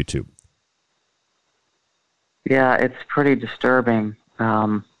 #1 on YouTube. Yeah, it's pretty disturbing.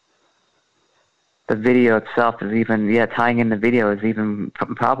 The video itself is even, tying in the video is even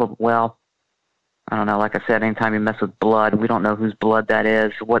probably, well, I don't know. Like I said, anytime you mess with blood, we don't know whose blood that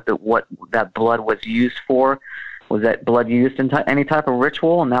is, what that blood was used for. Was that blood used in any type of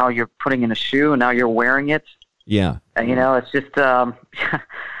ritual? And now you're putting in a shoe, and now you're wearing it. Yeah. And it's just. Well,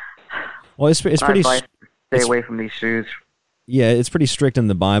 it's pretty. Stay away from these shoes. Yeah, it's pretty strict in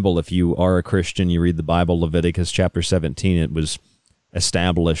the Bible. If you are a Christian, you read the Bible, Leviticus chapter 17. It was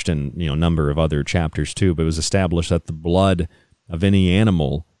established, and a number of other chapters too. But it was established that the blood of any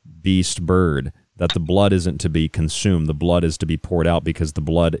animal, beast, bird, that the blood isn't to be consumed. The blood is to be poured out because the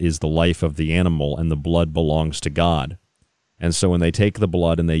blood is the life of the animal, and the blood belongs to God. And so when they take the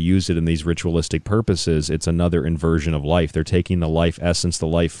blood and they use it in these ritualistic purposes, it's another inversion of life. They're taking the life essence, the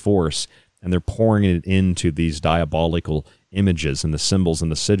life force, and they're pouring it into these diabolical images and the symbols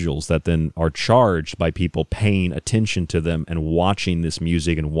and the sigils that then are charged by people paying attention to them and watching this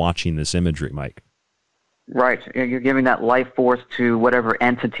music and watching this imagery, Mike. Right. You're giving that life force to whatever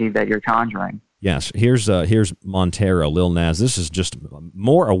entity that you're conjuring. Yes, here's Montero, Lil Nas. This is just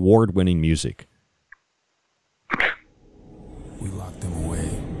more award-winning music. We locked them away.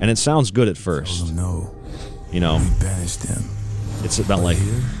 And it sounds good at first. No. We banished them. It's about like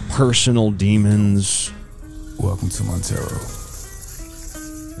personal demons. Welcome to Montero.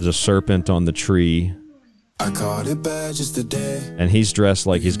 There's a serpent on the tree. I caught it bad just today. And he's dressed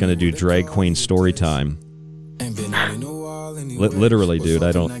like he's going to do drag queen story time. Literally, dude,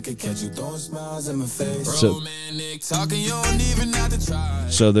 I don't.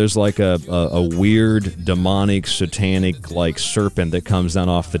 So there's like a weird, demonic, satanic, like serpent that comes down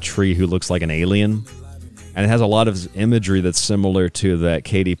off the tree who looks like an alien. And it has a lot of imagery that's similar to that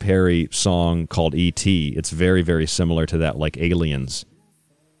Katy Perry song called E.T. It's very, very similar to that, like Aliens.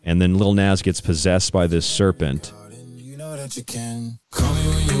 And then Lil Nas gets possessed by this serpent. You know that you can. Call me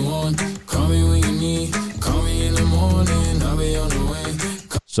when you want, call me when you need, call me in the morning, I'll be on the way.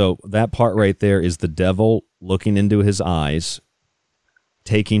 So that part right there is the devil looking into his eyes,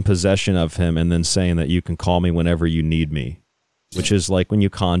 taking possession of him, and then saying that you can call me whenever you need me. Which is like when you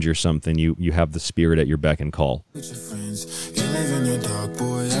conjure something, you have the spirit at your beck and call. With your friends, you live in your dark,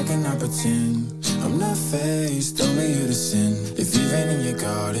 boy, I cannot pretend. I'm not faced, only here to sin. If you've been in your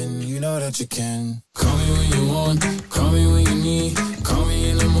garden, you know that you can. Call me when you want, call me when you need, call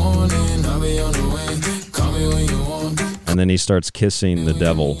me in the morning, I'll be on the way. Call me when you want. And then he starts kissing the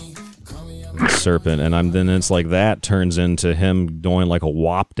devil, the serpent, and then it's like that turns into him doing like a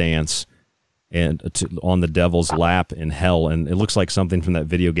WAP dance. And on the devil's lap in hell, and it looks like something from that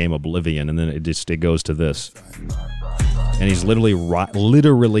video game Oblivion, and then it goes to this, and he's literally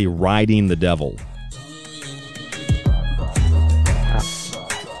riding the devil.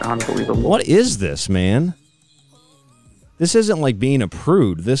 Unbelievable. What is this, man? This isn't like being a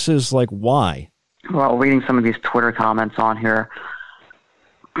prude. This is like, why? Well, reading some of these Twitter comments on here,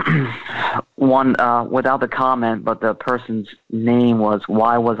 one without the comment, but the person's name was,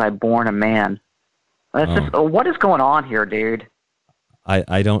 "Why was I born a man?" That's just what is going on here, dude?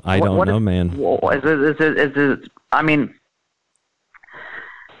 I don't know, man. Is it? I mean,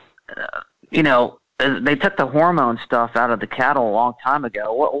 you know, they took the hormone stuff out of the cattle a long time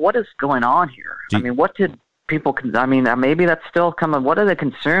ago. What is going on here? I mean, what did people? I mean, maybe that's still coming. What did they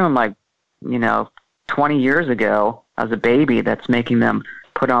consume? Like, you know, 20 years ago as a baby, that's making them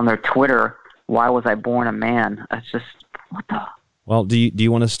put on their Twitter, "Why was I born a man?" It's just, what the? Well, do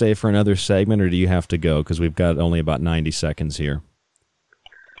you want to stay for another segment, or do you have to go? Because we've got only about 90 seconds here.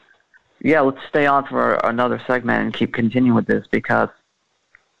 Yeah, let's stay on for another segment and keep continuing with this, because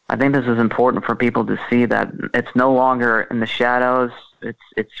I think this is important for people to see that it's no longer in the shadows.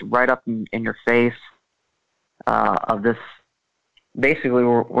 It's right up in your face of this. Basically,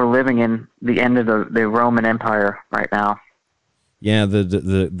 we're living in the end of the Roman Empire right now. Yeah,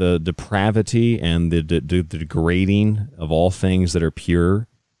 the depravity and the degrading of all things that are pure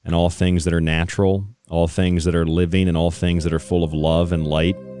and all things that are natural, all things that are living and all things that are full of love and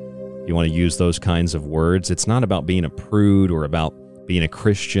light. You want to use those kinds of words. It's not about being a prude or about being a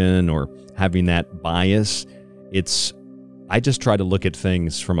Christian or having that bias. I just try to look at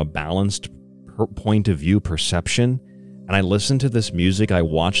things from a balanced point of view, perception, and I listen to this music, I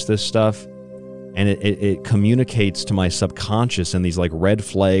watch this stuff, and it communicates to my subconscious, and these like red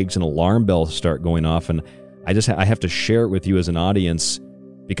flags and alarm bells start going off, and I have to share it with you as an audience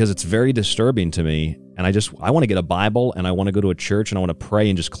because it's very disturbing to me, and I want to get a Bible, and I want to go to a church, and I want to pray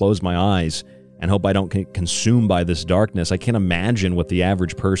and just close my eyes and hope I don't get consumed by this darkness. I can't imagine what the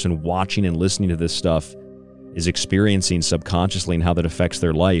average person watching and listening to this stuff is experiencing subconsciously and how that affects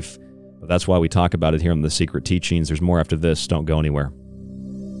their life. But that's why we talk about it here on The Secret Teachings. There's more after this. Don't go anywhere.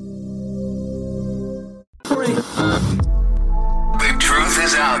 The truth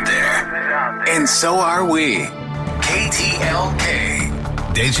is out there, and so are we.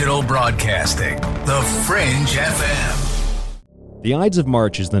 KTLK, Digital Broadcasting, The Fringe FM. The Ides of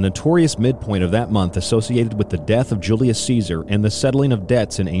March is the notorious midpoint of that month associated with the death of Julius Caesar and the settling of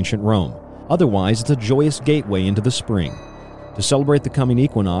debts in ancient Rome. Otherwise, it's a joyous gateway into the spring. To celebrate the coming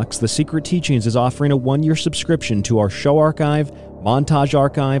equinox, The Secret Teachings is offering a 1-year subscription to our show archive, montage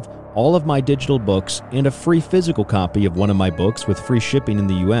archive, all of my digital books, and a free physical copy of one of my books with free shipping in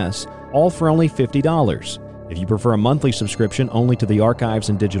the U.S., all for only $50. If you prefer a monthly subscription only to the archives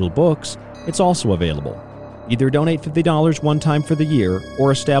and digital books, it's also available. Either donate $50 one time for the year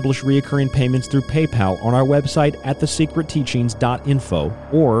or establish recurring payments through PayPal on our website at thesecretteachings.info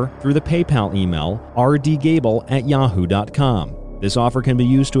or through the PayPal email rdgable@yahoo.com. This offer can be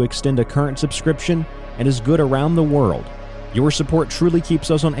used to extend a current subscription and is good around the world. Your support truly keeps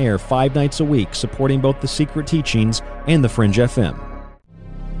us on air 5 nights a week, supporting both The Secret Teachings and The Fringe FM.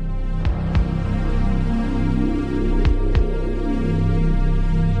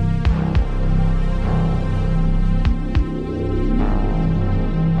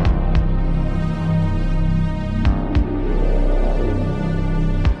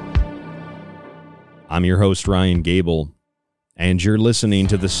 I'm your host, Ryan Gable, and you're listening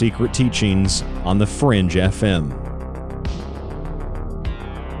to The Secret Teachings on The Fringe FM.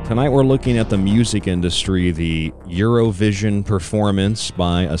 Tonight we're looking at the music industry, the Eurovision performance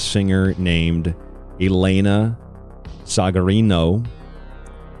by a singer named Elena Sagarino,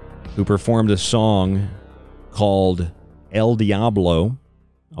 who performed a song called El Diablo.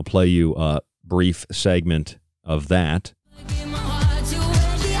 I'll play you a brief segment of that.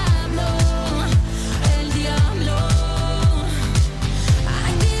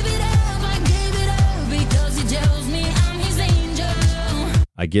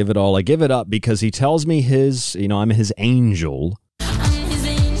 I give it all. I give it up because he tells me I'm his angel.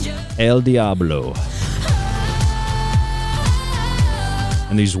 El Diablo.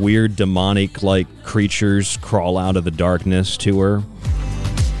 And these weird demonic-like creatures crawl out of the darkness to her.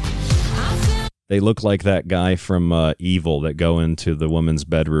 They look like that guy from Evil that go into the woman's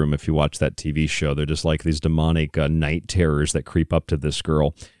bedroom if you watch that TV show. They're just like these demonic night terrors that creep up to this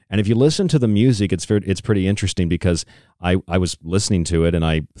girl. And if you listen to the music, it's pretty interesting because I was listening to it and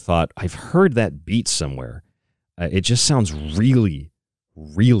I thought, I've heard that beat somewhere. It just sounds really,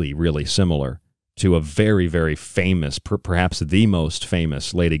 really, really similar to a very, very famous, perhaps the most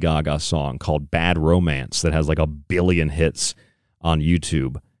famous Lady Gaga song called Bad Romance that has like 1 billion hits on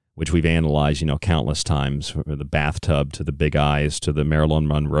YouTube, which we've analyzed, countless times, from the bathtub to the big eyes to the Marilyn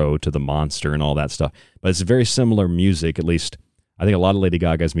Monroe to the monster and all that stuff. But it's very similar music, at least I think a lot of Lady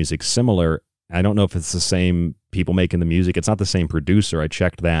Gaga's music's similar. I don't know if it's the same people making the music. It's not the same producer. I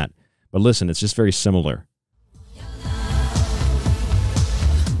checked that. But listen, it's just very similar.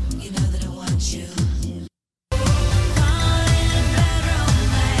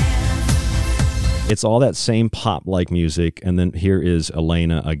 It's all that same pop-like music, and then here is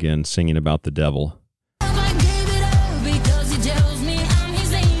Elena again singing about the devil.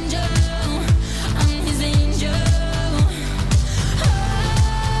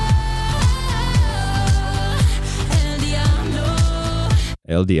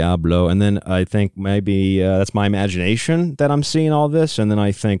 El Diablo. And then I think maybe that's my imagination that I'm seeing all this. And then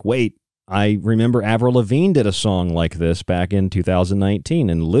I think, wait, I remember Avril Lavigne did a song like this back in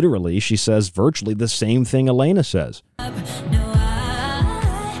 2019. And literally, she says virtually the same thing Elena says.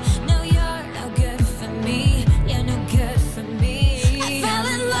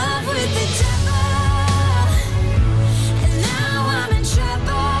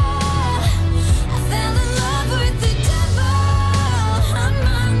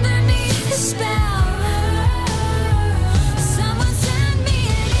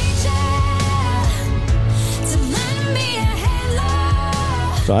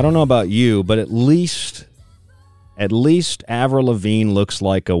 So I don't know about you, but at least Avril Lavigne looks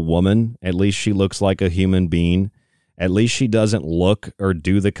like a woman. At least she looks like a human being. At least she doesn't look or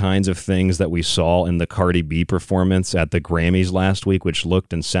do the kinds of things that we saw in the Cardi B performance at the Grammys last week, which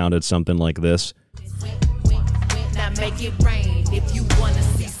looked and sounded something like this. Now make it rain if you want to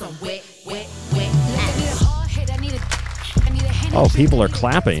see some wet. Oh, people are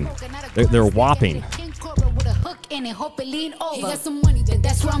clapping. They're whopping. And hope it lean over. He got some money, then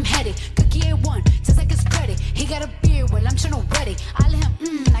that's where I'm headed. Cookie A1, just like it's credit. He got a beard, well, I'm trying to wet it. I let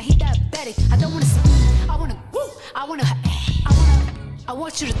him, like he diabetic. I don't want to, I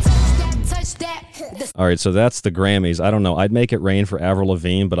want you to touch that. All right, so that's the Grammys. I don't know. I'd make it rain for Avril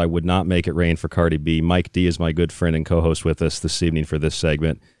Lavigne, but I would not make it rain for Cardi B. Mike D is my good friend and co-host with us this evening for this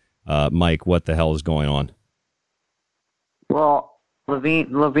segment. Mike, what the hell is going on? Well,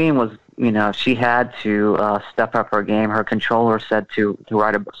 Lavigne was, she had to step up her game. Her controller said to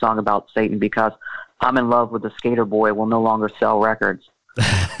write a song about Satan because I'm in love with the skater boy will no longer sell records.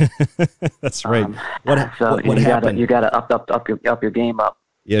 That's right. What happened? You got to up your game up.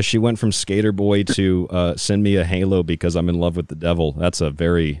 Yeah, she went from skater boy to send me a halo because I'm in love with the devil. That's a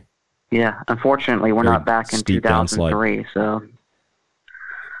very Unfortunately, we're not back in 2003. So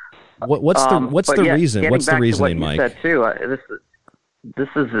what's the reason? What's the reasoning, Mike? Said too.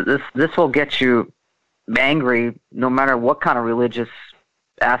 This will get you angry no matter what kind of religious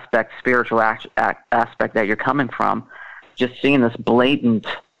aspect, spiritual aspect that you're coming from. Just seeing this blatant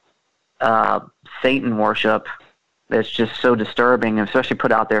Satan worship is just so disturbing, especially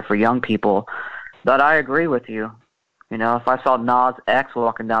put out there for young people. But I agree with you. If I saw Nas X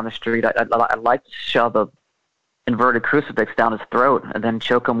walking down the street, I'd like to shove a inverted crucifix down his throat and then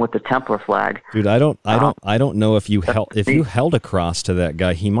choke him with the Templar flag. Dude, I don't know if you held a cross to that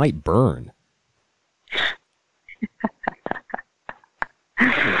guy, he might burn.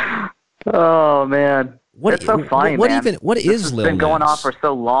 Oh man, it's so funny. What man. What is Lil Nas? It's been going on for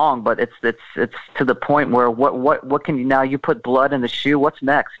so long, but it's to the point where what can you now? You put blood in the shoe. What's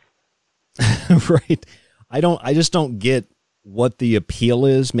next? Right. I just don't get what the appeal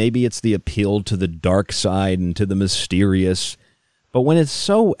is. Maybe it's the appeal to the dark side and to the mysterious. But when it's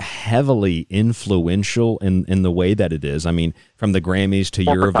so heavily influential in the way that it is, I mean, from the Grammys to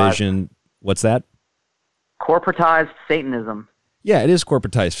Eurovision, what's that? Corporatized Satanism. Yeah, it is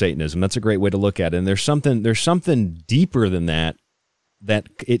corporatized Satanism. That's a great way to look at it. And there's something deeper than that. That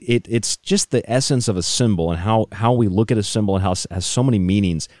it's just the essence of a symbol and how we look at a symbol and how it has so many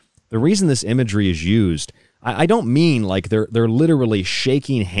meanings. The reason this imagery is used, I don't mean like they're literally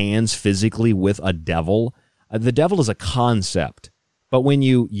shaking hands physically with a devil. The devil is a concept. But when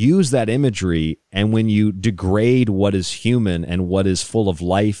you use that imagery and when you degrade what is human and what is full of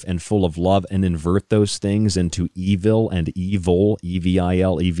life and full of love and invert those things into evil and evil,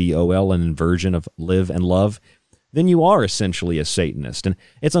 E-V-I-L, E-V-O-L, an inversion of live and love, then you are essentially a Satanist. And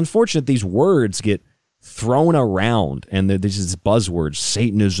it's unfortunate these words get thrown around and there's these buzzwords,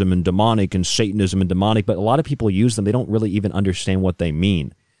 Satanism and demonic, but a lot of people use them. They don't really even understand what they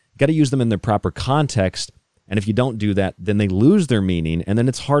mean. You got to use them in their proper context. And if you don't do that, then they lose their meaning. And then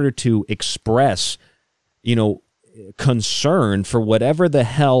it's harder to express, concern for whatever the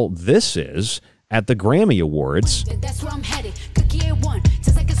hell this is at the Grammy Awards,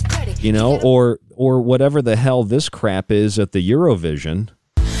 or whatever the hell this crap is at the Eurovision.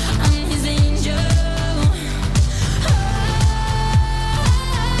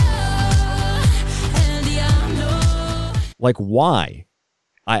 Like, why?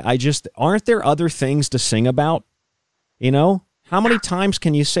 I just, aren't there other things to sing about? How many times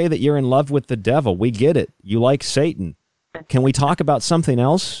can you say that you're in love with the devil? We get it. You like Satan. Can we talk about something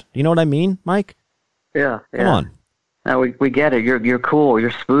else? You know what I mean, Mike? Yeah. Come on. No, we get it. You're cool.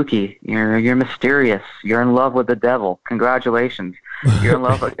 You're spooky. You're mysterious. You're in love with the devil. Congratulations. You're in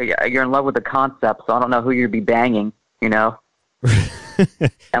love. You're in love with the concept. So I don't know who you'd be banging.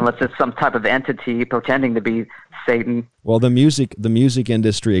 Unless it's some type of entity pretending to be Satan. Well, the music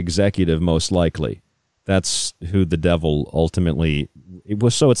industry executive, most likely. That's who the devil ultimately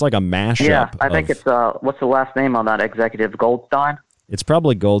It's like a mashup. Yeah, I think it's what's the last name on that executive? Goldstein. It's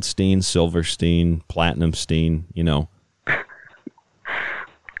probably Goldstein, Silverstein, Platinumstein.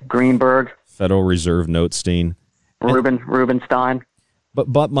 Greenberg. Federal Reserve Notestein. Rubenstein.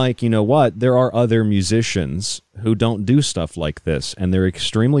 But Mike, you know what? There are other musicians who don't do stuff like this, and they're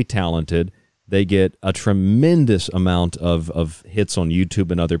extremely talented. They get a tremendous amount of hits on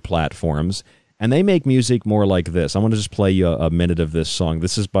YouTube and other platforms, and they make music more like this. I want to just play you a minute of this song.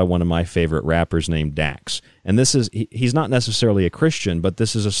 This is by one of my favorite rappers named Dax, and he's not necessarily a Christian, but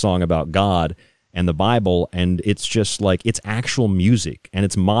this is a song about God and the Bible, and it's just like, it's actual music, and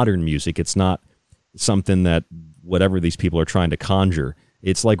it's modern music. It's not something that whatever these people are trying to conjure.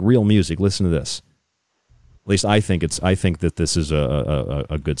 It's like real music. Listen to this. At least I think that this is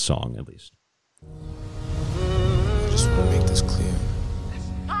a good song, at least. I just want to make this clear.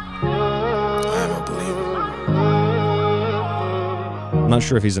 I am a believer. I'm not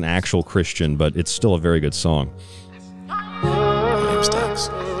sure if he's an actual Christian, but it's still a very good song. My name's Dax.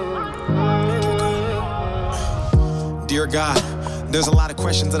 Dear God, there's a lot of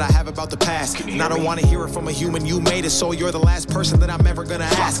questions that I have about the past, and I don't want to hear it from a human. You made it, so you're the last person that I'm ever gonna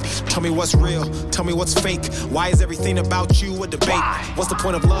ask. Tell me what's real, tell me what's fake. Why is everything about you a debate? What's the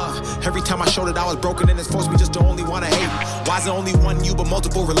point of love? Every time I showed it I was broken and it's supposed to be just the only one I hate. Why is it only one you but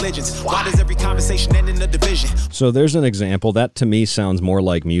multiple religions? Why does every conversation end in a division? So there's an example. That to me sounds more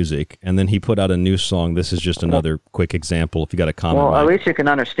like music. And then he put out a new song. This is just another quick example if you got a comment. Well, at least you can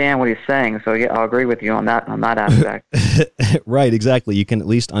understand what he's saying, so yeah, I'll agree with you on that aspect. Right, exactly. You can at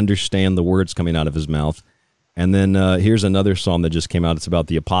least understand the words coming out of his mouth. And then here's another song that just came out. It's about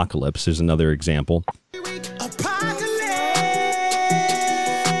the apocalypse. Here's another example.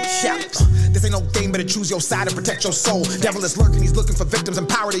 This ain't no game, better choose your side and protect your soul. Devil is lurking, he's looking for victims and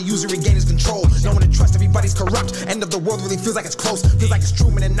power to use to regain his control. No one to trust, everybody's corrupt. End of the world really feels like it's close. Feels like it's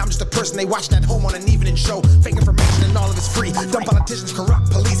Truman and I'm just a person they watching at home on an evening show. Fake information and all of it's free. Dumb politicians, corrupt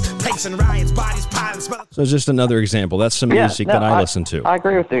police, tanks and riots, bodies piling, smell. So it's just another example. That's some music that I listen to. I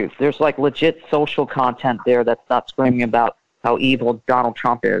agree with you. There's like legit social content there that's not screaming about how evil Donald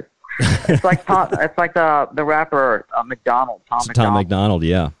Trump is. It's like the rapper McDonald, Tom McDonald,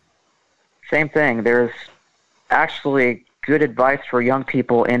 yeah. Same thing. There's actually good advice for young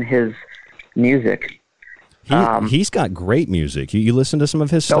people in his music. He's got great music. You listen to some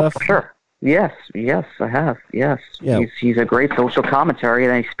of his stuff? For sure. Yes, I have. Yes. Yeah. He's a great social commentary,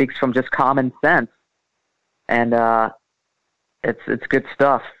 and he speaks from just common sense. And it's good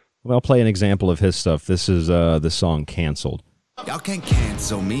stuff. Well, I'll play an example of his stuff. This is the song Canceled. Y'all can't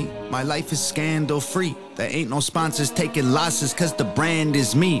cancel me. My life is scandal free. There ain't no sponsors taking losses cause the brand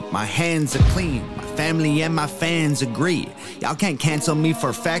is me. My hands are clean. My family and my fans agree. Y'all can't cancel me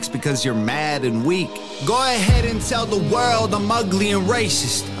for facts because you're mad and weak. Go ahead and tell the world I'm ugly and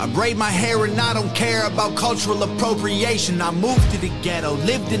racist. I braid my hair and I don't care about cultural appropriation. I moved to the ghetto,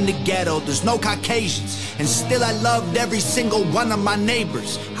 lived in the ghetto. There's no Caucasians. And still I loved every single one of my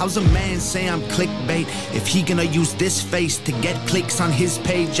neighbors. How's a man say I'm clickbait if he gonna use this face to get clicks on his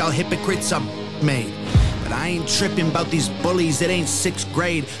page? Y'all hypocrites are made. But I ain't tripping about these bullies, it ain't 6th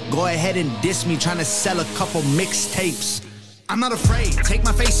grade. Go ahead and diss me trying to sell a couple mixtapes. I'm not afraid, take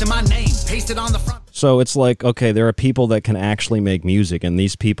my face and my name, paste it on the front. So it's like, okay, there are people that can actually make music, and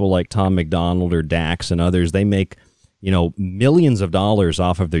these people like Tom McDonald or Dax and others, they make, millions of dollars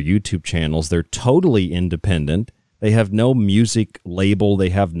off of their YouTube channels. They're totally independent. They have no music label. They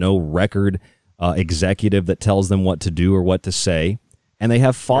have no record executive that tells them what to do or what to say. And they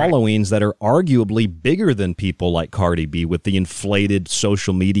have followings that are arguably bigger than people like Cardi B with the inflated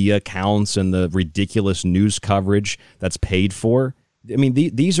social media accounts and the ridiculous news coverage that's paid for. I mean,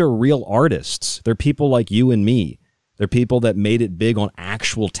 these are real artists. They're people like you and me. They're people that made it big on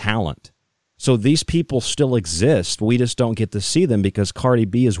actual talent. So these people still exist. We just don't get to see them because Cardi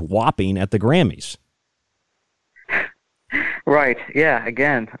B is whopping at the Grammys. Right. Yeah.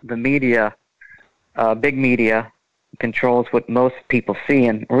 Again, the media, big media, controls what most people see.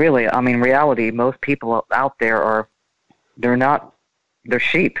 And really, I mean, reality, most people out there they're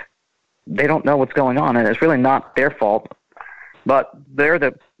sheep. They don't know what's going on, and it's really not their fault. But they're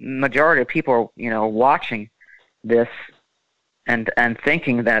the majority of people, watching this and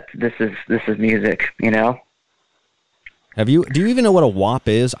thinking that this is music, Do you even know what a WAP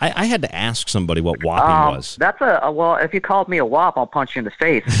is? I had to ask somebody what WAPing was. That's well, if you called me a WAP, I'll punch you in the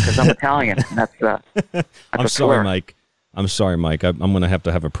face because I'm Italian. That's I'm sorry, Mike. I'm going to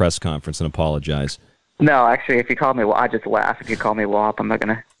have a press conference and apologize. No, actually, if you call me, I just laugh. If you call me WAP, I'm not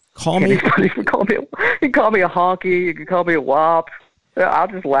going to call me. You can call me a honky. You can call me a WAP. I'll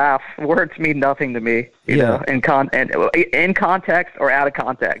just laugh. Words mean nothing to me, you know, in context or out of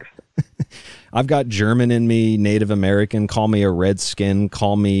context. I've got German in me, Native American. Call me a redskin.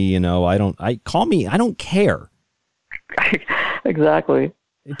 Call me, I don't care. Exactly.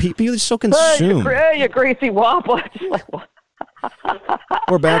 People are so consumed. Hey, you greasy wop.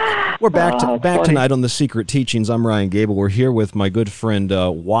 We're back tonight on The Secret Teachings. I'm Ryan Gable. We're here with my good friend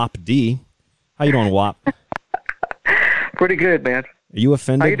Wop D. How you doing, Wop? Pretty good, man. Are you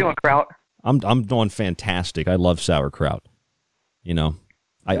offended? How you doing, Kraut? I'm doing fantastic. I love sauerkraut. I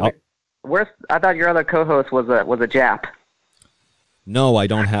thought your other co-host was a Jap. No, I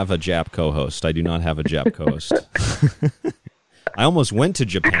don't have a Jap co-host. I do not have a Jap co-host. I almost went to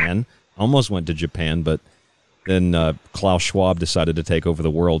Japan, but then Klaus Schwab decided to take over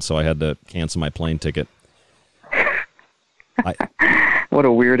the world, so I had to cancel my plane ticket. What a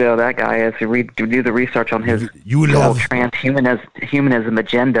weirdo that guy is. To do the research on his transhumanism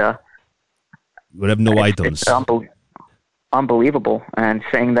agenda. You have no items. It's unbelievable. And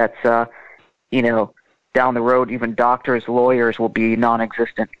saying that, down the road, even doctors, lawyers will be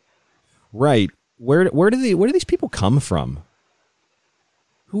non-existent. Right. Where do these people come from?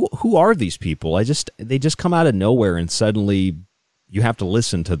 Who are these people? They just come out of nowhere and suddenly you have to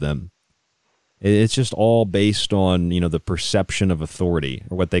listen to them. It's just all based on, the perception of authority,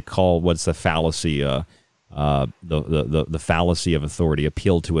 or what they call, what's the fallacy, the fallacy of authority,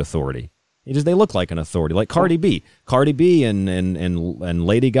 appeal to authority. They look like an authority, like Cardi B and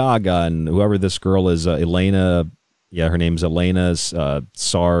Lady Gaga and whoever this girl is, Elena. Yeah, her name's Elena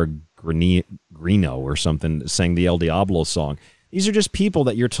Sargrino or something, sang the El Diablo song. These are just people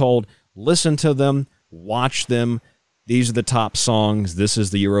that you're told, listen to them, watch them. These are the top songs. This is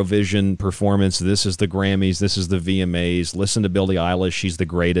the Eurovision performance. This is the Grammys. This is the VMAs. Listen to Billie Eilish. She's the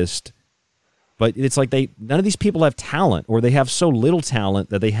greatest. But it's like none of these people have talent, or they have so little talent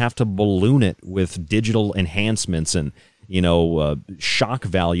that they have to balloon it with digital enhancements and, shock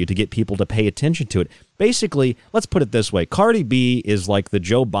value to get people to pay attention to it. Basically, let's put it this way. Cardi B is like the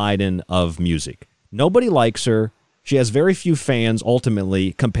Joe Biden of music. Nobody likes her. She has very few fans,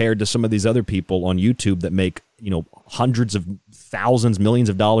 ultimately, compared to some of these other people on YouTube that make, hundreds of thousands, millions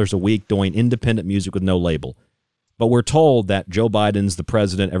of dollars a week doing independent music with no label. But we're told that Joe Biden's the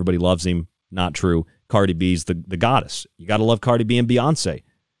president. Everybody loves him. Not true. Cardi B's the goddess. You got to love Cardi B and Beyonce.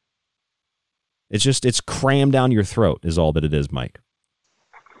 It's crammed down your throat is all that it is, Mike.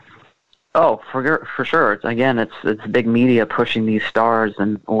 Oh, for sure. Again, it's big media pushing these stars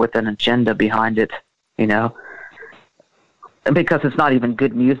and with an agenda behind it, because it's not even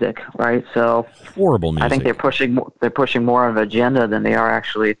good music, right? So horrible music. I think they're pushing more of an agenda than they are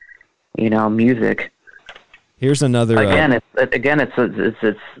actually, music. Here's another. It's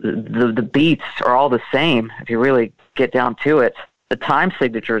the beats are all the same. If you really get down to it, the time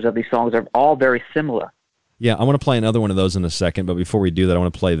signatures of these songs are all very similar. Yeah, I want to play another one of those in a second, but before we do that, I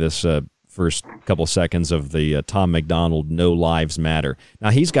want to play this first couple seconds of the Tom McDonald "No Lives Matter." Now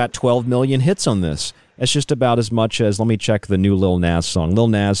he's got 12 million hits on this. That's just about as much as, let me check the new Lil Nas song. Lil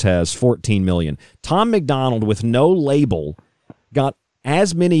Nas has 14 million. Tom McDonald, with no label, got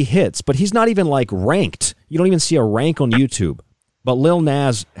as many hits, but he's not even ranked. You don't even see a rank on YouTube. But Lil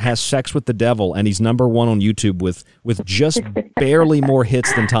Nas has Sex with the Devil, and he's number one on YouTube with just barely more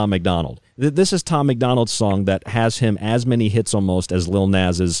hits than Tom McDonald. This is Tom McDonald's song that has him as many hits almost as Lil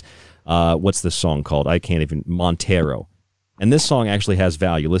Nas's, what's this song called? I can't even, Montero. And this song actually has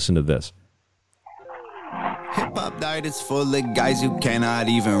value. Listen to this. Hip-hop diet is full of guys who cannot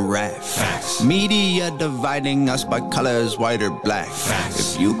even rap. Facts. Media dividing us by colors, white or black.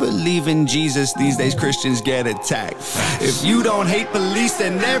 Facts. If you believe in Jesus, these days Christians get attacked. Facts. If you don't hate police,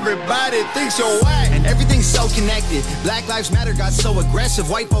 then everybody thinks you're whack. And everything's so connected. Black Lives Matter got so aggressive.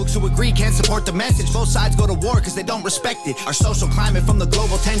 White folks who agree can't support the message. Both sides go to war because they don't respect it. Our social climate from the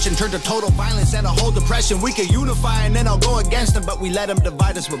global tension turned to total violence and a whole depression. We could unify and then I'll go against them, but we let them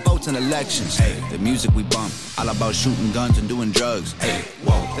divide us with votes and elections. Hey, the music we bump, all about shooting guns and doing drugs. Hey,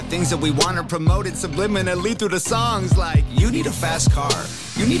 whoa. The things that we want are promoted subliminally through the songs, like you need a fast car,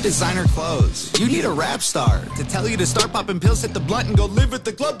 you need designer clothes, you need a rap star to tell you to start popping pills, hit the blunt and go live at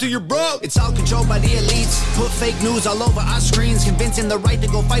the club till you're broke. It's all controlled by the elites, put fake news all over our screens, convincing the right to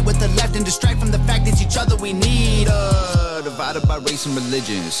go fight with the left and distract from the fact it's each other we need. Divided by race and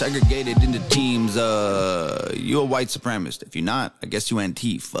religion, segregated into teams. You a white supremacist. If you're not, I guess you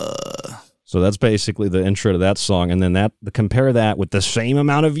Antifa. So that's basically the intro to that song, and then compare that with the same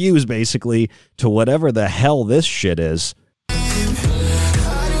amount of views, basically, to whatever the hell this shit is.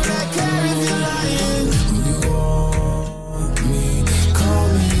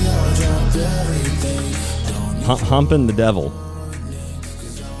 Humping the Devil.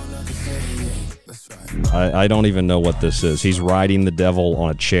 I don't even know what this is. He's riding the devil on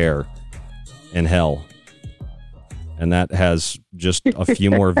a chair in hell. And that has just a few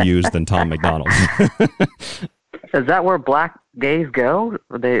more views than Tom McDonald's. Is that where black gays go?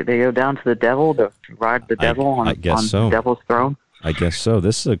 They go down to the devil to ride the devil on the devil's throne? I guess so.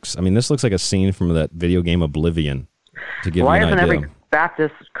 This looks like a scene from that video game Oblivion. To give Why you an isn't idea. every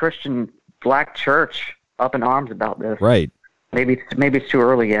Baptist Christian black church up in arms about this? Right. Maybe it's too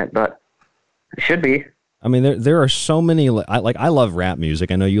early yet, but it should be. I mean, there are so many. I love rap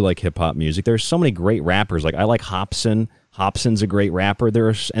music. I know you like hip hop music. There's so many great rappers. Like I like Hopsin. Hopsin's a great rapper.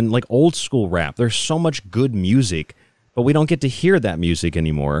 And like old school rap. There's so much good music, but we don't get to hear that music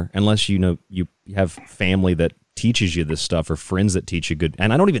anymore unless you have family that teaches you this stuff or friends that teach you good.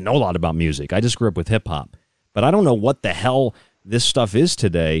 And I don't even know a lot about music. I just grew up with hip hop, but I don't know what the hell this stuff is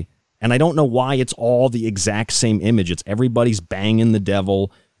today. And I don't know why it's all the exact same image. It's everybody's banging the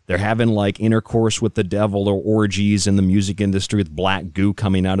devil. They're having like intercourse with the devil or orgies in the music industry with black goo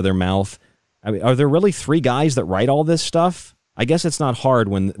coming out of their mouth. I mean, are there really 3 guys that write all this stuff? I guess it's not hard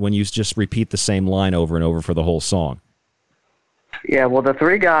when you just repeat the same line over and over for the whole song. Yeah, well, the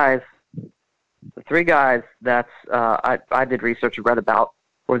three guys that I did research and read about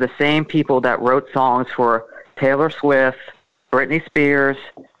were the same people that wrote songs for Taylor Swift, Britney Spears,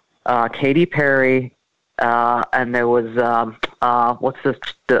 Katy Perry, and there was what's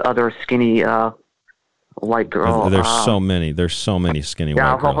the other skinny white girl? There's so many. There's so many skinny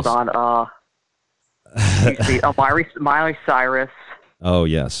white girls. Hold on. You see, Miley Cyrus. Oh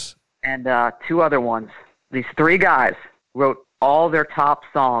yes. And 2 other ones. These 3 guys wrote all their top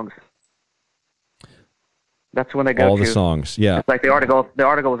songs. That's when they go all to the songs. Yeah. It's like the article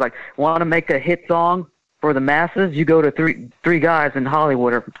was like, want to make a hit song for the masses? You go to three guys in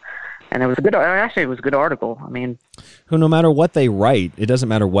Hollywood. And it was a good article. I mean, no matter what they write, it doesn't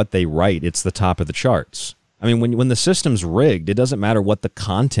matter what they write. It's the top of the charts. I mean, when the system's rigged, it doesn't matter what the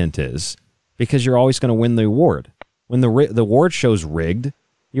content is because you're always going to win the award. When the award show's rigged,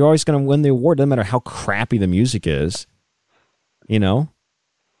 you're always going to win the award. Doesn't matter how crappy the music is, you know?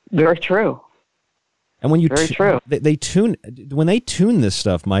 Very true. And when they tune this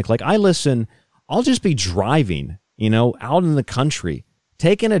stuff, Mike, like I'll just be driving, out in the country,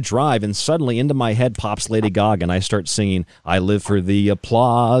 taking a drive, and suddenly into my head pops Lady Gaga, and I start singing, I live for the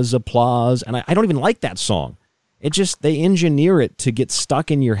applause, and I don't even like that song. They engineer it to get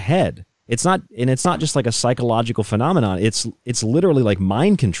stuck in your head. It's not just like a psychological phenomenon. It's literally like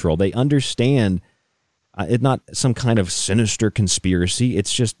mind control. They understand it's not some kind of sinister conspiracy.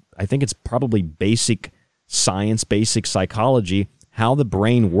 It's just, I think it's probably basic science, basic psychology, how the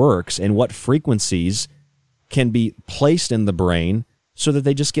brain works and what frequencies can be placed in the brain so that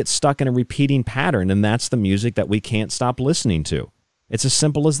they just get stuck in a repeating pattern. And that's the music that we can't stop listening to. It's as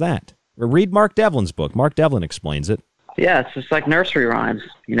simple as that. Read Mark Devlin's book. Mark Devlin explains it. Yeah, it's just like nursery rhymes.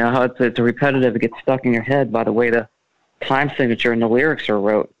 You know, how it's repetitive. It gets stuck in your head by the way the time signature and the lyrics are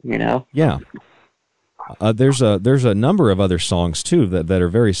wrote, Yeah. There's a number of other songs, too, that are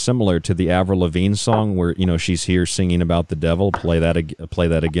very similar to the Avril Lavigne song where, she's here singing about the devil. Play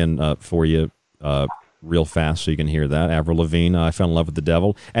that again for you real fast so you can hear that. Avril Lavigne, I fell in love with the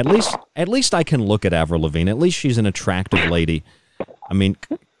devil. At least I can look at Avril Lavigne. At least she's an attractive lady. I mean,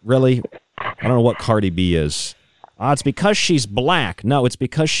 really, I don't know what Cardi B is. It's because she's black. No, it's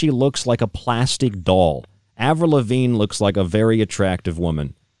because she looks like a plastic doll. Avril Lavigne looks like a very attractive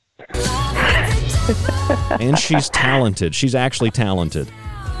woman. And she's talented. She's actually talented.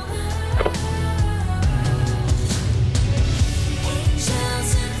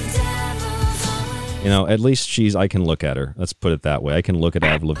 At least I can look at her. Let's put it that way. I can look at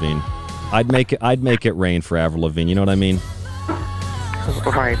Avril Lavigne. I'd make it rain for Avril Lavigne. You know what I mean?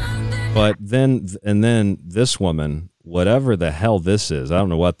 Right. But then this woman, whatever the hell this is, I don't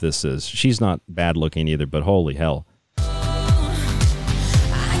know what this is. She's not bad looking either, but holy hell.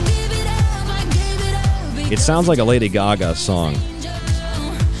 It sounds like a Lady Gaga song.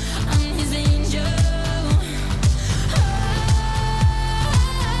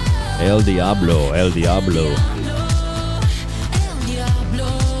 El Diablo.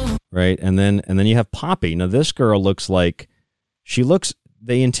 Right, and then you have Poppy. Now this girl looks like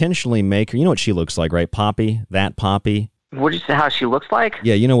they intentionally make her. You know what she looks like, right? Poppy, that Poppy. What did you say? How she looks like?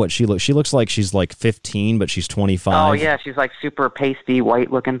 Yeah, you know what she looks. She looks like she's like 15, but she's 25. Oh yeah, she's like super pasty,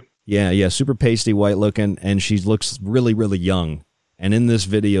 white looking. Yeah, super pasty, white looking, and she looks really, really young. And in this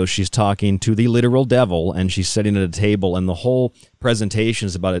video, she's talking to the literal devil, and she's sitting at a table, and the whole presentation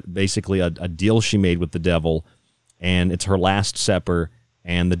is about basically a deal she made with the devil, and it's her last supper,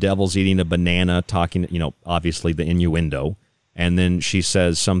 and the devil's eating a banana, talking, obviously the innuendo, And then she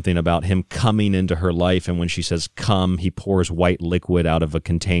says something about him coming into her life. And when she says come, he pours white liquid out of a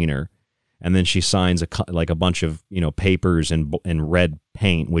container. And then she signs a bunch of, papers in red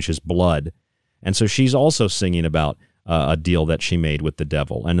paint, which is blood. And so she's also singing about a deal that she made with the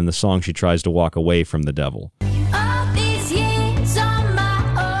devil. And in the song, she tries to walk away from the devil.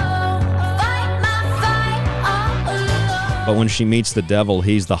 But when she meets the devil,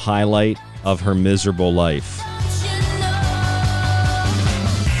 he's the highlight of her miserable life.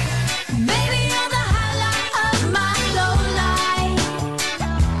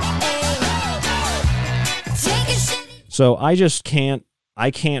 So I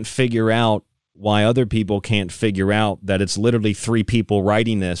can't figure out why other people can't figure out that it's literally 3 people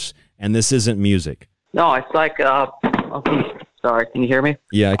writing this, and this isn't music. No, it's like, sorry, can you hear me?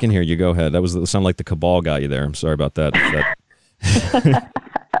 Yeah, I can hear you. Go ahead. That sounded like the cabal got you there. I'm sorry about that.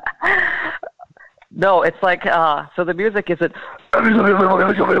 No, it's like, so the music isn't,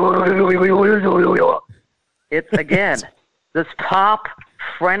 it's, again, this pop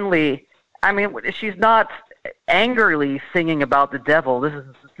friendly, I mean, she's not angrily singing about the devil. This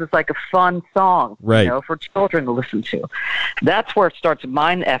is like a fun song, right? For children to listen to. That's where it starts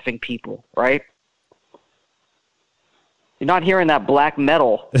mind effing people, right? You're not hearing that black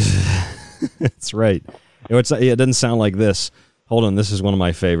metal. That's right. It doesn't sound like this. Hold on, this is one of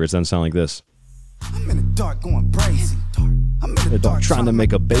my favorites. It doesn't sound like this. I'm in the dark going crazy. I'm in the dark trying to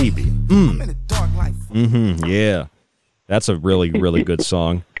make a baby. I'm in the dark like yeah. That's a really, really good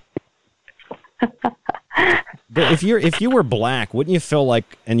song. But if you were black, wouldn't you feel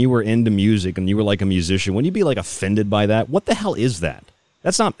like, and you were into music and you were like a musician, wouldn't you be like offended by that? What the hell is that?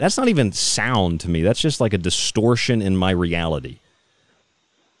 That's not even sound to me. That's just like a distortion in my reality.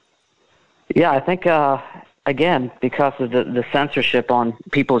 Yeah, I think again, because of the censorship on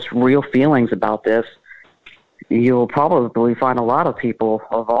people's real feelings about this, you'll probably find a lot of people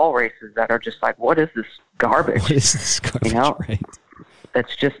of all races that are just like, "What is this garbage?" What is this garbage? Right?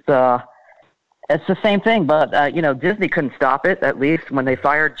 It's just. It's the same thing, but, Disney couldn't stop it, at least when they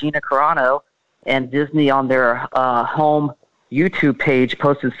fired Gina Carano, and Disney on their home YouTube page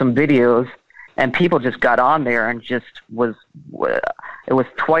posted some videos, and people just got on there and just it was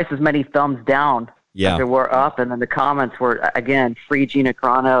twice as many thumbs down as there were up, and then the comments were, again, free Gina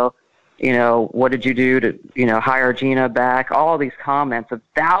Carano, what did you do to, hire Gina back, all these comments of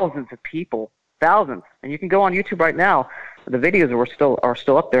thousands of people, thousands, and you can go on YouTube right now. The videos are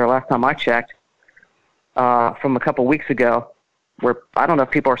still up there last time I checked. From a couple weeks ago, where I don't know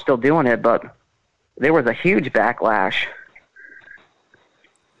if people are still doing it, but there was a huge backlash.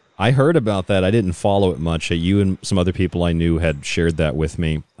 I heard about that. I didn't follow it much. You and some other people I knew had shared that with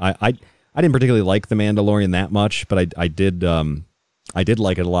me. I didn't particularly like The Mandalorian that much, but I did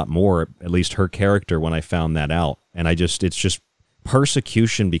like it a lot more, at least her character, when I found that out. And it's just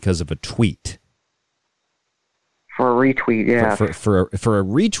persecution because of a tweet. For a retweet, yeah. For a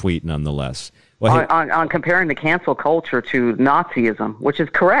retweet, nonetheless. Well, on comparing the cancel culture to Nazism, which is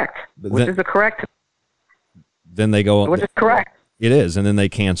correct, which is correct. Then they go, which is correct. It is, and then they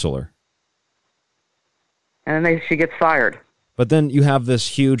cancel her, and then she gets fired. But then you have this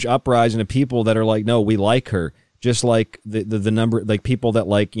huge uprising of people that are like, no, we like her, just like the number, like people that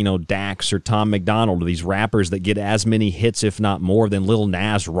like Dax or Tom McDonald, or these rappers that get as many hits, if not more, than Lil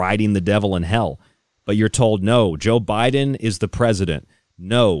Nas riding the devil in hell. But you're told, no, Joe Biden is the president.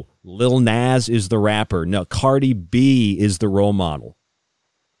 No, Lil Nas is the rapper. No, Cardi B is the role model.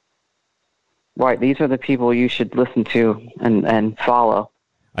 Right, these are the people you should listen to and follow.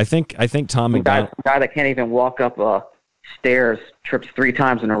 I think Tom McDonald, guy that can't even walk up stairs, trips 3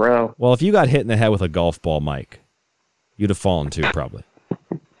 times in a row. Well, if you got hit in the head with a golf ball, Mike, you'd have fallen too, probably.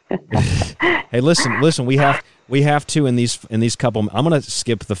 Hey, listen, we have to in these couple. I'm going to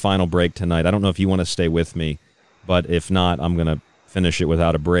skip the final break tonight. I don't know if you want to stay with me, but if not, I'm going to finish it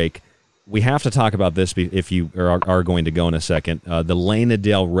without a break. We have to talk about this if you are going to go in a second. The Lana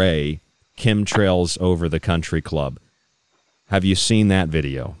Del Rey Chemtrails Over the Country Club. Have you seen that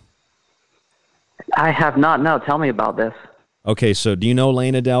video? I have not. No, tell me about this. Okay, so do you know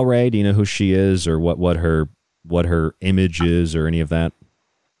Lana Del Rey? Do you know who she is, or what her image is, or any of that?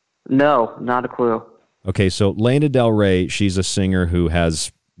 No, not a clue. Okay, so Lana Del Rey, she's a singer who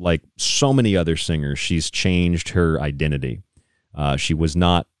has, like so many other singers, she's changed her identity. She was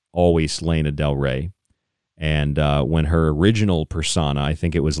not always Lana Del Rey. And when her original persona, I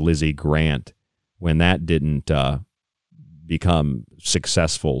think it was Lizzie Grant, when that didn't become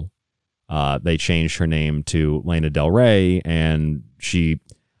successful, they changed her name to Lana Del Rey. And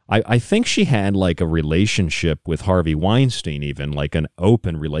I think she had like a relationship with Harvey Weinstein, even like an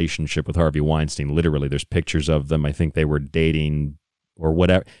open relationship with Harvey Weinstein. Literally, there's pictures of them. I think they were dating or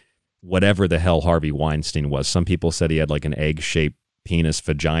whatever the hell Harvey Weinstein was. Some people said he had like an egg-shaped penis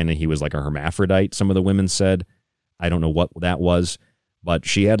vagina. He was like a hermaphrodite, some of the women said. I don't know what that was, but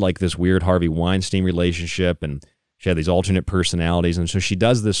she had like this weird Harvey Weinstein relationship, and she had these alternate personalities. And so she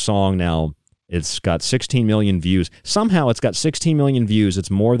does this song now. It's got 16 million views. Somehow it's got 16 million views.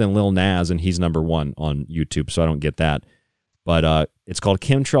 It's more than Lil Nas, and he's number one on YouTube, so I don't get that. But it's called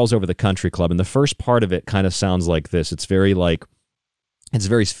Chemtrails Over the Country Club, and the first part of it kind of sounds like this. It's very very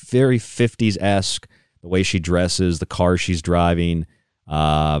 50s-esque, the way she dresses, the car she's driving,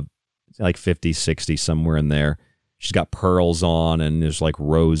 like 50s, 60s, somewhere in there. She's got pearls on, and there's like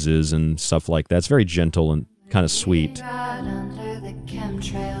roses and stuff like that. It's very gentle and kind of sweet.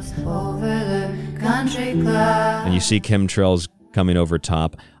 And you see chemtrails coming over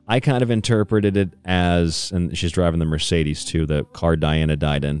top. I kind of interpreted it as, and she's driving the Mercedes too, the car Diana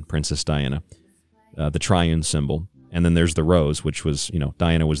died in, Princess Diana, the triune symbol. And then there's the rose, which was,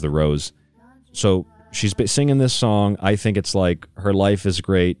 Diana was the rose. So she's singing this song. I think it's like her life is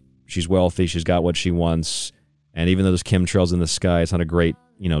great. She's wealthy. She's got what she wants. And even though there's chemtrails in the sky, it's not a great,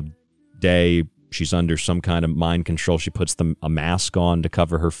 day. She's under some kind of mind control. She puts a mask on to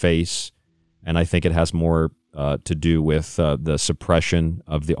cover her face. And I think it has more to do with the suppression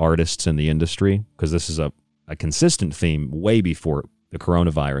of the artists in the industry, because this is a consistent theme way before the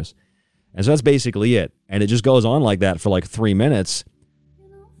coronavirus. And so that's basically it. And it just goes on like that for like 3 minutes,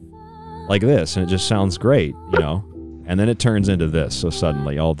 like this. And it just sounds great, And then it turns into this. So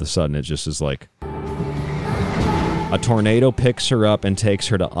suddenly, all of a sudden, it just is like a tornado picks her up and takes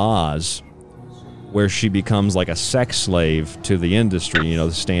her to Oz, where she becomes like a sex slave to the industry,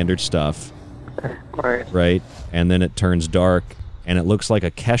 the standard stuff. Right? And then it turns dark, and it looks like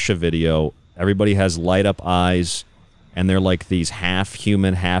a Kesha video. Everybody has light up eyes, and they're like these half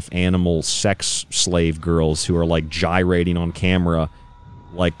human, half animal sex slave girls who are like gyrating on camera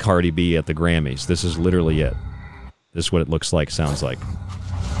like Cardi B at the Grammys. This is literally it. This is what it looks like, sounds like.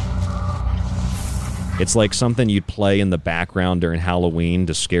 It's like something you'd play in the background during Halloween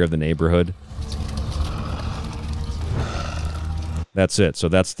to scare the neighborhood. That's it. So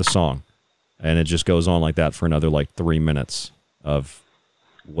that's the song. And it just goes on like that for another like 3 minutes of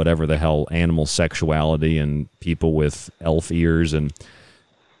whatever the hell animal sexuality and people with elf ears, and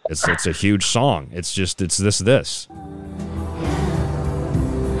it's a huge song. It's this.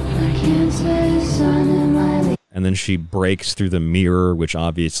 And then she breaks through the mirror, which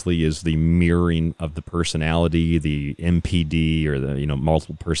obviously is the mirroring of the personality, the MPD, or the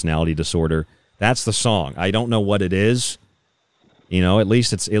multiple personality disorder. That's the song. I don't know what it is. At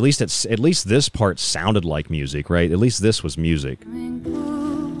least this part sounded like music, right? At least this was music.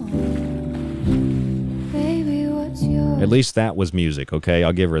 At least that was music, okay?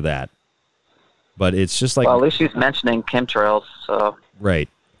 I'll give her that. But it's just like... Well, at least she's mentioning chemtrails, so... Right.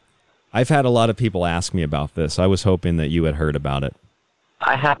 I've had a lot of people ask me about this. I was hoping that you had heard about it.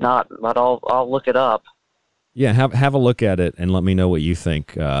 I have not, but I'll look it up. Yeah, have a look at it and let me know what you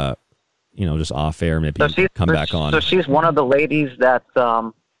think. Just off air, maybe come back on. So she's one of the ladies that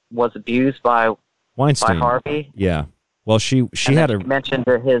was abused by Weinstein. By Harvey. Yeah. Well, she had mentioned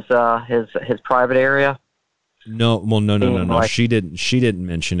his private area. No. She didn't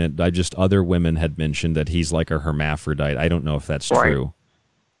mention it. Other women had mentioned that he's like a hermaphrodite. I don't know if that's true.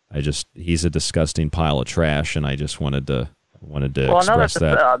 He's a disgusting pile of trash, and I just wanted to express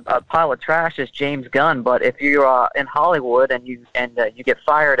that. A pile of trash is James Gunn, but if you're in Hollywood and you get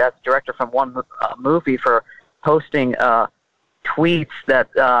fired as director from one movie for posting tweets that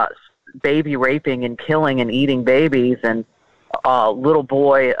baby raping and killing and eating babies and little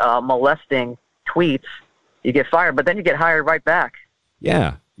boy molesting tweets, you get fired, but then you get hired right back.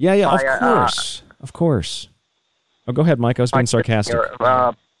 Yeah, of course. Oh, go ahead, Mike. I was being sarcastic.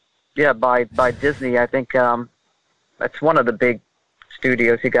 By Disney. I think it's one of the big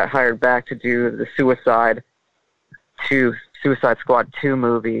studios. He got hired back to do the Suicide Squad 2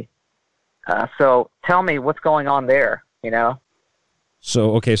 movie. So tell me what's going on there, So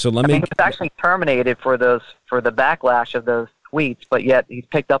let me... he's actually terminated for the backlash of those tweets, but yet he's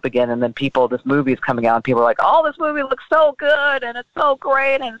picked up again, and then this movie is coming out, and people are like, oh, this movie looks so good, and it's so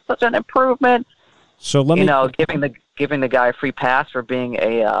great, and it's such an improvement. So let me... giving the guy a free pass for being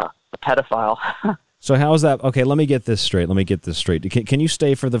a pedophile. So how is that? Okay, let me get this straight. Can you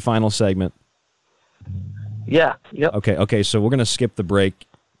stay for the final segment? Yeah. Yep. Okay, so we're going to skip the break.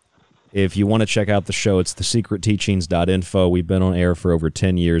 If you want to check out the show, it's thesecretteachings.info. We've been on air for over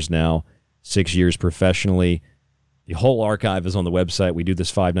 10 years now, 6 years professionally. If The whole archive is on the website. We do this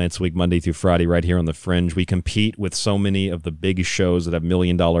 5 nights a week, Monday through Friday, right here on The Fringe. We compete with so many of the big shows that have $1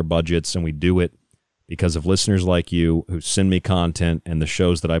 million budgets, and we do it because of listeners like you who send me content and the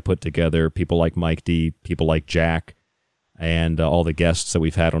shows that I put together, people like Mike D, people like Jack, and all the guests that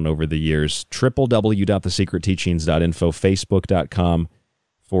we've had on over the years. www.thesecretteachings.info,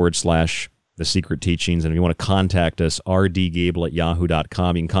 facebook.com/thesecretteachings. And if you want to contact us,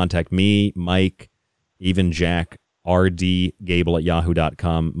 rdgable@yahoo.com. You can contact me, Mike, even Jack,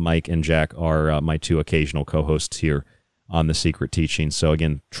 rdgable@yahoo.com. Mike and Jack are my two occasional co-hosts here on The Secret Teachings. So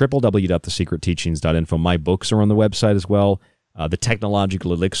again, www.thesecretteachings.info. My books are on the website as well. The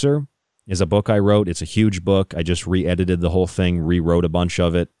Technological Elixir is a book I wrote. It's a huge book. I just re-edited the whole thing, rewrote a bunch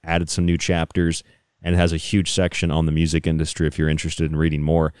of it, added some new chapters, and it has a huge section on the music industry if you're interested in reading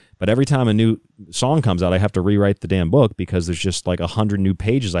more. But every time a new song comes out, I have to rewrite the damn book because there's just like 100 new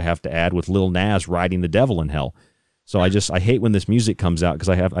pages I have to add with Lil Nas riding the devil in hell. So I hate when this music comes out because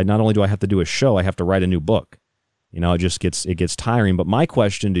I not only do I have to do a show, I have to write a new book. You know, it gets tiring. But my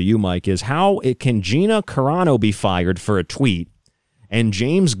question to you, Mike, is can Gina Carano be fired for a tweet, and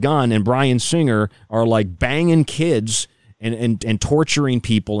James Gunn and Bryan Singer are like banging kids and torturing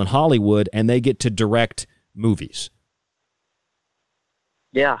people in Hollywood, and they get to direct movies?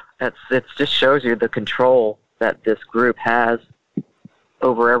 Yeah, it just shows you the control that this group has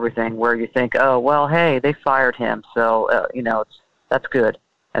over everything, where you think, oh, well, hey, they fired him, so, that's good.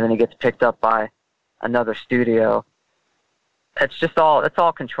 And then he gets picked up by another studio. It's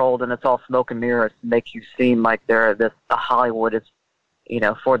all controlled, and it's all smoke and mirrors to make you seem like Hollywood is,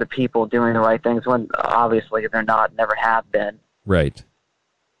 for the people doing the right things, when obviously they're not, never have been. Right.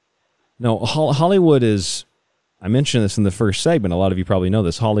 No, Hollywood is, I mentioned this in the first segment, a lot of you probably know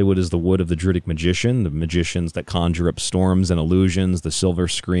this, Hollywood is the wood of the Druidic magician, the magicians that conjure up storms and illusions, the silver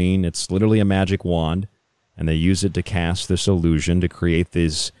screen. It's literally a magic wand, and they use it to cast this illusion, to create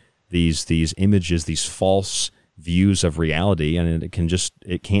these images, these false views of reality, and it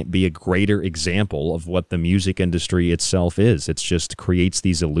can't be a greater example of what the music industry itself is. It's just creates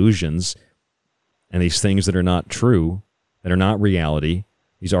these illusions and these things that are not true, that are not reality,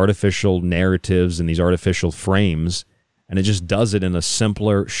 these artificial narratives and these artificial frames, and it just does it in a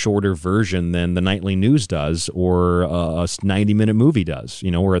simpler, shorter version than the nightly news does, or a 90-minute movie does,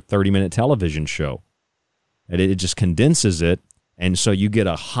 or a 30-minute television show. And it just condenses it, and so you get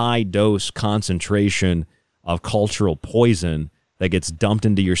a high-dose concentration of cultural poison that gets dumped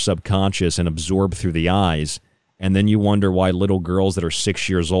into your subconscious and absorbed through the eyes, and then you wonder why little girls that are 6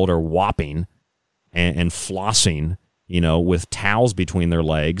 years old are whopping and flossing, with towels between their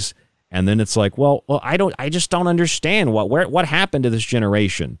legs, and then it's like, well, I just don't understand what happened to this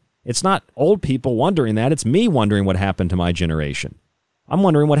generation. It's not old people wondering that; it's me wondering what happened to my generation. I'm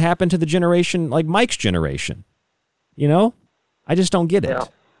wondering what happened to the generation like Mike's generation. I just don't get it. Yeah.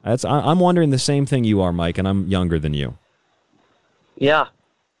 I'm wondering the same thing you are, Mike, and I'm younger than you. Yeah.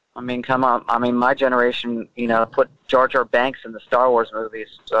 I mean, come on. I mean, my generation, put Jar Jar Binks in the Star Wars movies,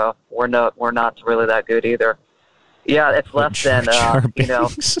 so we're not really that good either. Yeah, it's less than the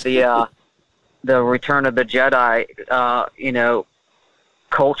Return of the Jedi,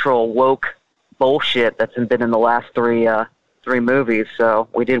 cultural woke bullshit that's been in the last three movies. So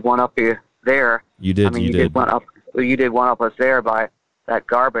we did one up you there. You did. I mean, you did one up us there by that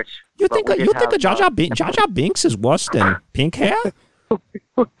garbage. You think Jar Jar Binks is worse than pink hair?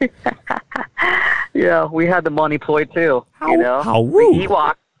 Yeah, we had the money ploy too. How rude.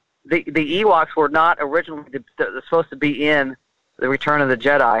 The Ewoks were not originally supposed to be in the Return of the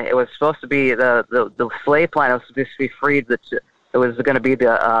Jedi. It was supposed to be the slave planet was supposed to be freed. It was going to be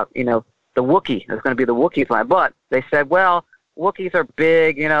the Wookiee. It was going to be the Wookiee planet. But they said, well, Wookiees are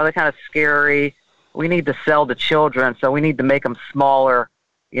big. They're kind of scary. We need to sell to children, so we need to make them smaller,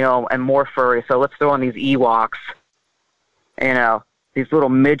 and more furry. So let's throw in these Ewoks. These little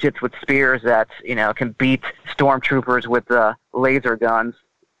midgets with spears that can beat stormtroopers with laser guns.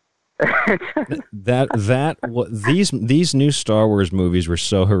 These new Star Wars movies were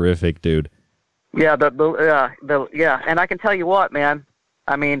so horrific, dude. Yeah, and I can tell you what, man.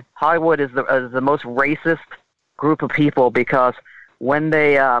 I mean, Hollywood is the most racist group of people, because when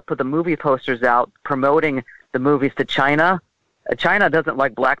they put the movie posters out promoting the movies to China, China doesn't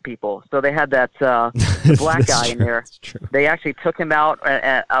like black people, so they had that black guy in there. They actually took him out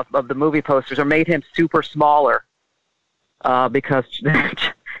of the movie posters or made him super smaller because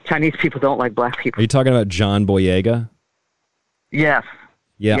Chinese people don't like black people. Are you talking about John Boyega? Yes.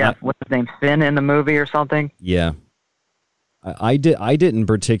 Yeah. Yes. What's his name? Finn in the movie or something? Yeah. I didn't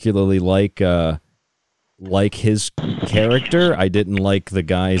particularly like his character. I didn't like the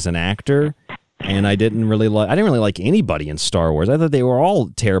guy as an actor. And I didn't really like anybody in Star Wars. I thought they were all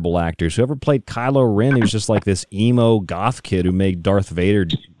terrible actors. Whoever played Kylo Ren, he was just like this emo goth kid who made Darth Vader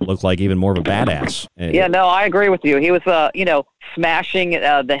look like even more of a badass. Yeah, no, I agree with you. He was, smashing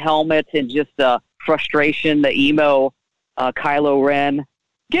the helmet and just frustration, the emo Kylo Ren.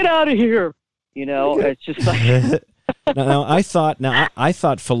 Get out of here! It's just like. Now I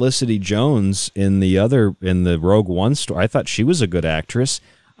thought Felicity Jones in the Rogue One story. I thought she was a good actress.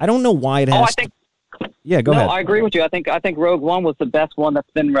 I don't know why it has. Yeah, go ahead. I agree with you. I think Rogue One was the best one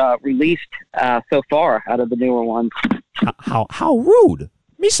that's been released so far out of the newer ones. How rude,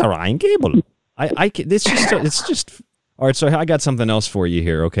 Mr. Ryan Gable. It's just. All right, so I got something else for you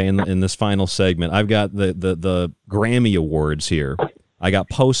here. Okay, in this final segment, I've got the Grammy Awards here. I got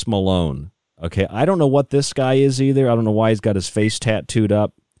Post Malone. Okay, I don't know what this guy is either. I don't know why he's got his face tattooed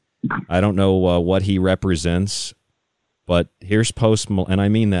up. I don't know what he represents. But here's Post Malone, and I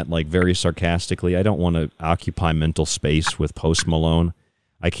mean that like very sarcastically. I don't want to occupy mental space with Post Malone.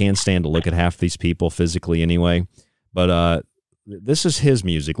 I can't stand to look at half these people physically anyway. But this is his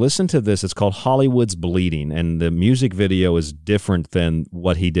music. Listen to this. It's called Hollywood's Bleeding, and the music video is different than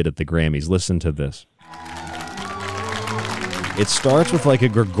what he did at the Grammys. Listen to this. It starts with like a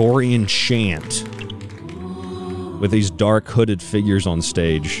Gregorian chant with these dark hooded figures on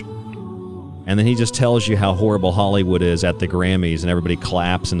stage. And then he just tells you how horrible Hollywood is at the Grammys, and everybody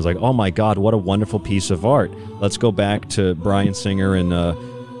claps and is like, oh my God, what a wonderful piece of art. Let's go back to Bryan Singer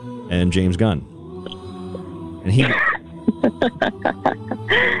and James Gunn. And he...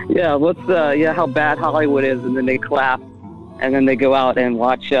 how bad Hollywood is, and then they clap, and then they go out and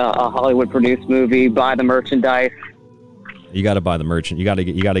watch a Hollywood-produced movie, buy the merchandise. You got to buy the merchant. You got to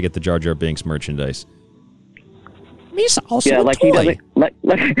get the Jar Jar Binks merchandise. He's also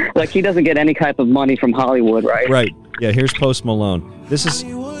he doesn't get any type of money from Hollywood, right? Right. Yeah. Here's Post Malone. This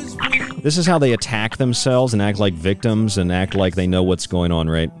is how they attack themselves and act like victims and act like they know what's going on,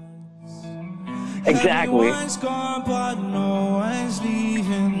 right? Exactly.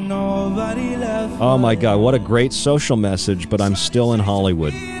 Oh my God! What a great social message. But I'm still in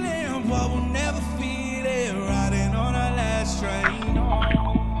Hollywood.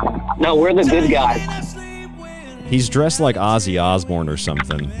 No, we're the good guys. He's dressed like Ozzy Osbourne or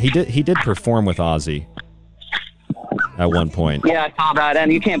something. He did perform with Ozzy at one point. Yeah, I saw that,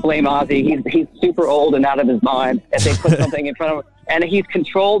 and you can't blame Ozzy. He's super old and out of his mind. If they put something in front of him, and he's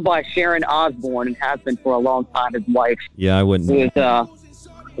controlled by Sharon Osbourne and has been for a long time. His wife. Yeah, I wouldn't.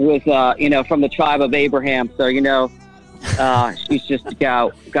 Was from the tribe of Abraham. So she's just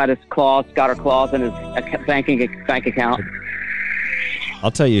got her claws in his bank account. I'll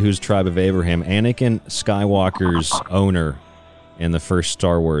tell you who's Tribe of Abraham. Anakin Skywalker's owner in the first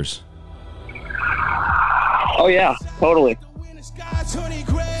Star Wars. Oh, yeah, totally.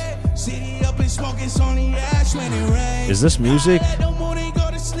 Is this music?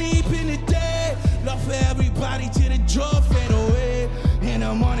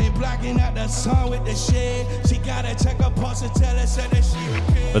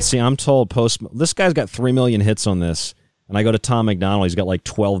 But see, I'm told this guy's got 3 million hits on this. And I go to Tom McDonald, he's got like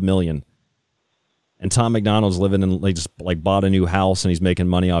 12 million. And Tom McDonald's living in, just bought a new house and he's making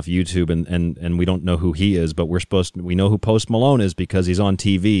money off YouTube, and we don't know who he is, but we know who Post Malone is because he's on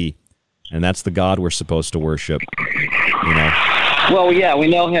TV, and that's the God we're supposed to worship. Well, yeah, we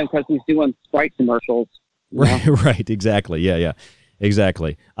know him because he's doing Sprite commercials. Right, exactly. Yeah,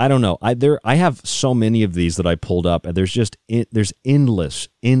 exactly. I don't know. I have so many of these that I pulled up, and there's endless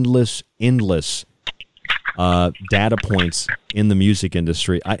data points in the music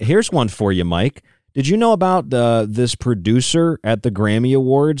industry. Here's one for you, Mike. Did you know about this producer at the Grammy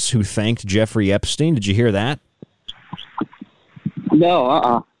Awards who thanked Jeffrey Epstein? Did you hear that?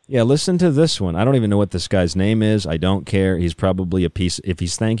 No, Yeah, listen to this one. I don't even know what this guy's name is. I don't care. He's probably if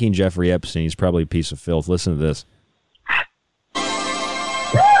he's thanking Jeffrey Epstein, he's probably a piece of filth. Listen to this.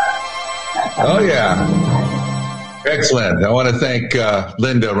 Oh, yeah. Excellent. I want to thank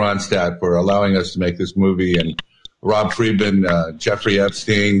Linda Ronstadt for allowing us to make this movie, and Rob Friedman, Jeffrey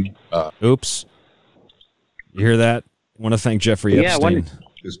Epstein. Oops. You hear that? I want to thank Jeffrey Epstein.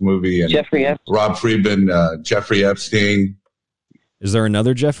 This movie, and Jeffrey Epstein. Rob Friedman, Jeffrey Epstein. Is there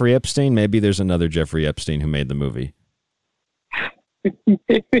another Jeffrey Epstein? Maybe there's another Jeffrey Epstein who made the movie.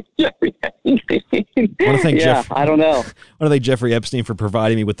 Jeffrey Epstein. I want to thank I don't know. I want to thank Jeffrey Epstein for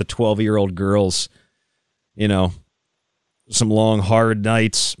providing me with the 12-year-old girls, some long, hard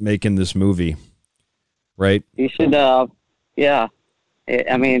nights making this movie, right? You should, I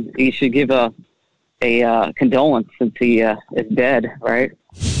mean, you should give a condolence since he is dead, right?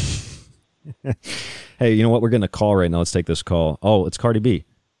 Hey, you know what? We're getting a call right now. Let's take this call. Oh, it's Cardi B.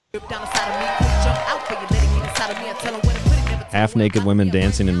 half-naked women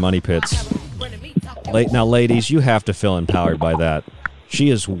dancing in money pits. Now, ladies, you have to feel empowered by that.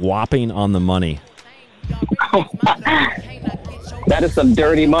 She is whopping on the money. That is some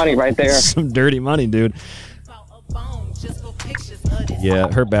dirty money right there. Some dirty money, dude.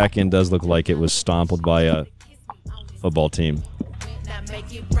 Yeah, her back end does look like it was stomped by a football team.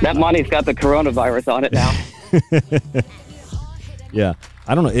 That money's got the coronavirus on it now. Yeah.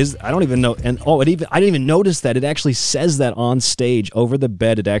 I don't know. I don't even know. And I didn't even notice that it actually says that on stage over the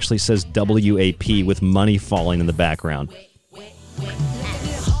bed. It actually says WAP with money falling in the background.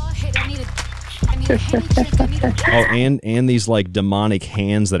 Oh, and these like demonic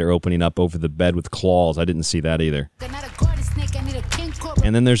hands that are opening up over the bed with claws. I didn't see that either.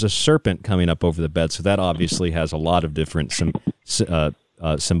 And then there's a serpent coming up over the bed, so that obviously has a lot of different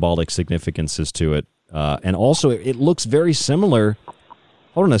symbolic significances to it. And also, it looks very similar.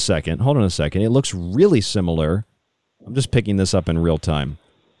 Hold on a second. It looks really similar. I'm just picking this up in real time.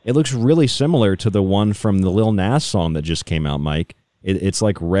 It looks really similar to the one from the Lil Nas song that just came out, Mike. It's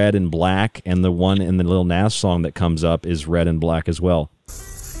like red and black, and the one in the Lil Nas song that comes up is red and black as well.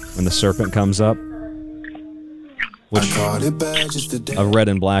 When the serpent comes up. Which, red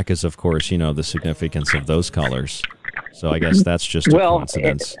and black is, of course, the significance of those colors. So I guess that's just a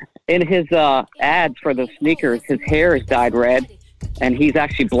coincidence. In his ads for the sneakers, his hair is dyed red, and he's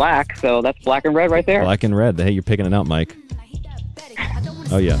actually black, so that's black and red right there. Black and red. Hey, you're picking it out, Mike.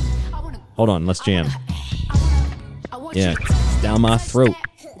 Oh, yeah. Hold on, let's jam. Yeah, down my throat.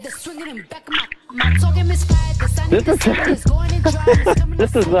 This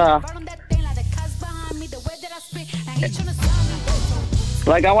is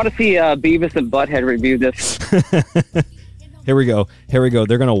like, I want to see Beavis and Butthead review this. Here we go. They're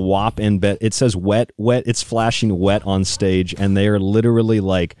going to whop in bed. It says wet. It's flashing wet on stage, and they are literally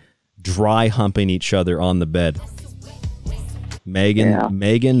like dry humping each other on the bed.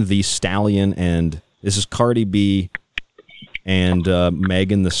 Megan the Stallion, and this is Cardi B and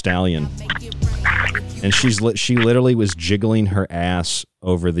Megan the Stallion. And she literally was jiggling her ass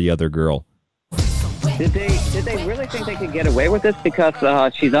over the other girl. Did they really think they could get away with this because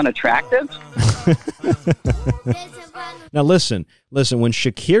she's unattractive? Now listen, when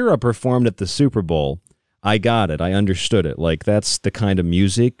Shakira performed at the Super Bowl, I got it. I understood it. Like, that's the kind of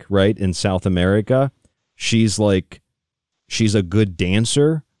music, right? In South America, she's a good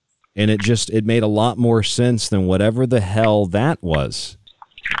dancer, and it made a lot more sense than whatever the hell that was.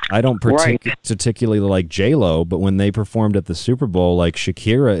 I don't particularly like J-Lo, but when they performed at the Super Bowl, like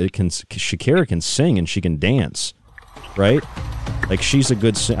Shakira can sing and she can dance, right? Like, she's a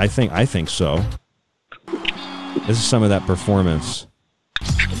good I think so. This is some of that performance.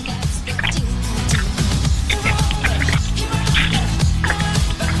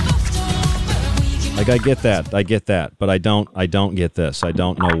 Like, I get that, but I don't get this. I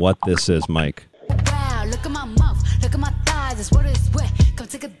don't know what this is, Mike.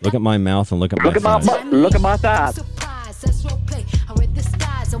 Look at my mouth and look at my thighs. Look at my thighs.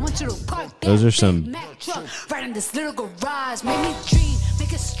 Those are some.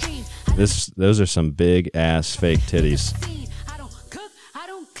 Those are some big ass fake titties.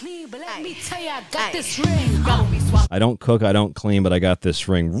 I don't cook, I don't clean, but I got this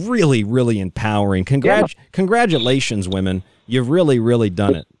ring. Really, really empowering. Congratulations, women. You've really, really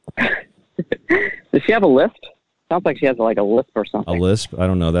done it. Does she have a lisp? Sounds like she has like a lisp or something. A lisp? I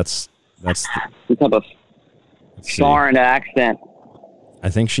don't know. That's some type of foreign accent. I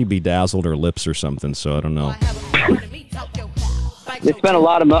think she bedazzled her lips or something, so I don't know. They spent a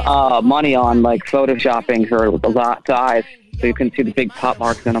lot of money on like photoshopping her eyes, so you can see the big pop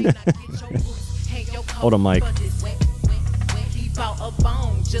marks in them. Hold on, Mike.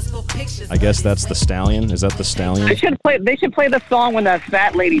 I guess that's the Stallion. Is that the Stallion? They should play the song when that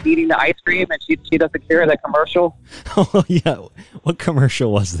fat lady's eating the ice cream and she doesn't care, that commercial. Oh yeah, what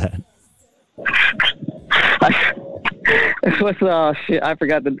commercial was that? It was I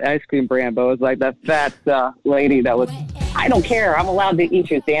forgot the ice cream brand, but it was like that fat lady that was. I don't care. I'm allowed to eat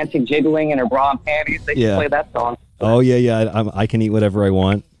your dancing, jiggling in her bra and panties. They should play that song. Oh yeah. I can eat whatever I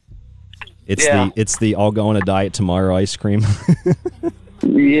want. It's the I'll go on a diet tomorrow ice cream.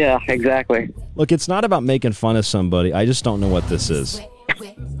 Yeah, exactly. Look, it's not about making fun of somebody. I just don't know what this is.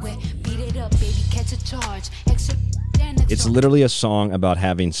 It's literally a song about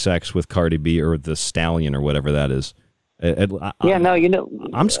having sex with Cardi B or the Stallion or whatever that is.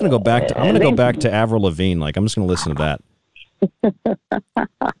 I'm just gonna go back to. I'm gonna go back to Avril Lavigne. Like, I'm just gonna listen to that.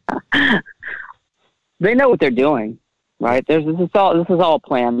 They know what they're doing, right? This is all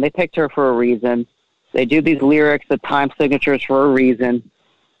planned. They picked her for a reason. They do these lyrics, the time signatures for a reason.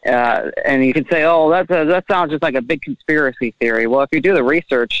 And you could say, oh, that sounds just like a big conspiracy theory. Well, if you do the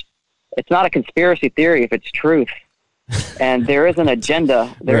research, it's not a conspiracy theory if it's truth. And there is an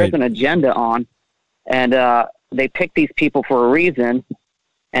agenda. There is an agenda on. And they pick these people for a reason,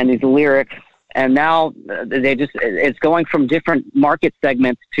 and these lyrics. And now it's going from different market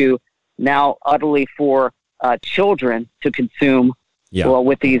segments to now utterly for children to consume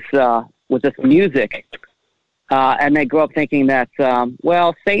with this music. And they grow up thinking that,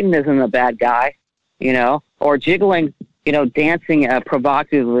 Satan isn't a bad guy, or jiggling, dancing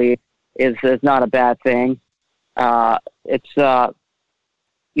provocatively is not a bad thing. It's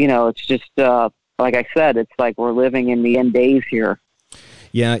just, like I said, it's like we're living in the end days here.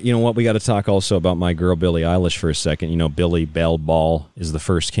 Yeah, you know what? We got to talk also about my girl Billie Eilish for a second. Billy Bell Ball is the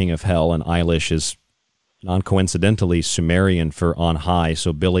first king of hell, and Eilish is non-coincidentally Sumerian for on high.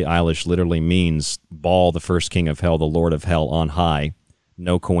 So Billie Eilish literally means Baal, the first king of hell, the lord of hell, on high.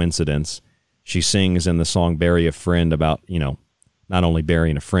 No coincidence. She sings in the song "Bury a Friend" about not only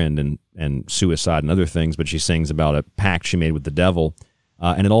burying a friend and suicide and other things, but she sings about a pact she made with the devil.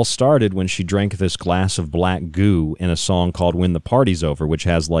 And it all started when she drank this glass of black goo in a song called "When the Party's Over," which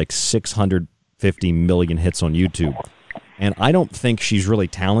has like 650 million hits on YouTube. And I don't think she's really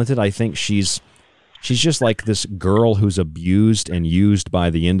talented. I think she's just like this girl who's abused and used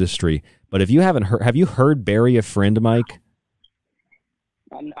by the industry. But if you haven't heard, have you heard "Bury a Friend," Mike?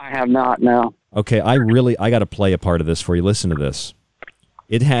 I have not, no. Okay, I got to play a part of this for you. Listen to this.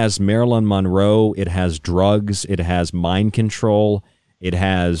 It has Marilyn Monroe. It has drugs. It has mind control. It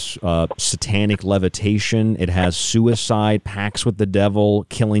has satanic levitation. It has suicide, pacts with the devil,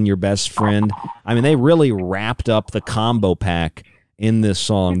 killing your best friend. I mean, they really wrapped up the combo pack in this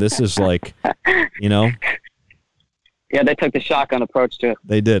song. This is like, Yeah, they took the shotgun approach to it.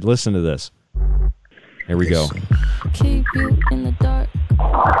 They did. Listen to this. Here we go. Keep you in the dark.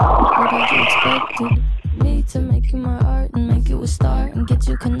 What have you expected? Me to make you my art and make you a star and get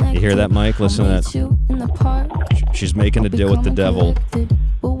you connected. You hear that, Mike? Listen to that. You in the park. She's making a deal with the devil.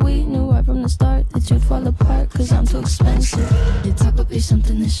 But we knew right from the start that you'd fall apart because I'm too expensive. Your talk would be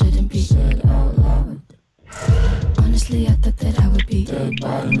something that shouldn't be said out loud. Honestly, I thought that I would be dead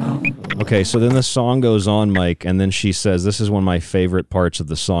by now. Okay, so then the song goes on, Mike, and then she says, this is one of my favorite parts of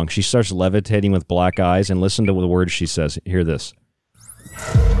the song. She starts levitating with black eyes, and listen to the words she says. Hear this.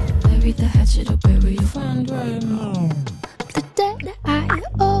 Bury the hatchet or bury your friend right now. The debt I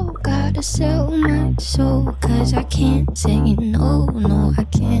owe, gotta sell my soul, cause I can't say no, I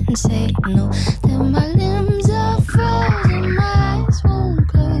can't say no. Then my limbs are frozen, my eyes won't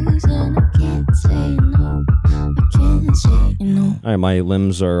close, and I can't say no, I can't say no. All right, my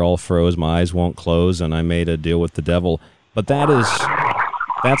limbs are all froze, my eyes won't close, and I made a deal with the devil. But that's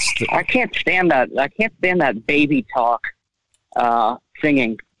I can't stand that. I can't stand that baby talk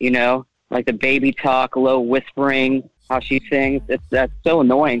singing, like the baby talk, low whispering, how she sings. That's so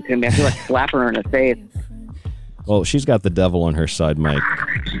annoying to me. I feel like slapping her in the face. Well, she's got the devil on her side, Mike.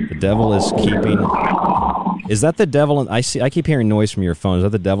 The devil is keeping... Is that the devil? I keep hearing noise from your phone. Is that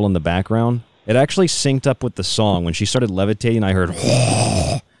the devil in the background? It actually synced up with the song. When she started levitating, I heard...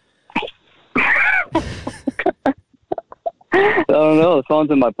 I don't know. The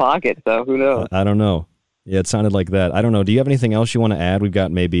phone's in my pocket, so who knows? I don't know. Yeah, it sounded like that. I don't know. Do you have anything else you want to add? We've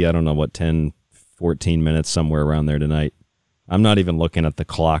got maybe, 10, 14 minutes somewhere around there tonight. I'm not even looking at the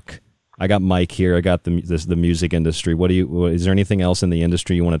clock. I got Mike here. I got the music industry. Is there anything else in the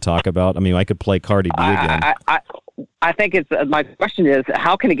industry you want to talk about? I mean, I could play Cardi B again. I think it's my question is,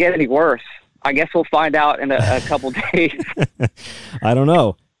 how can it get any worse? I guess we'll find out in a couple days. I don't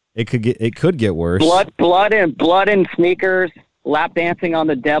know. It could get worse. Blood and sneakers, lap dancing on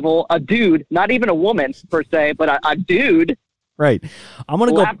the devil. A dude, not even a woman per se, but a dude. Right. I'm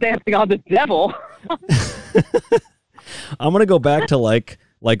gonna lap dancing on the devil. I'm gonna go back to like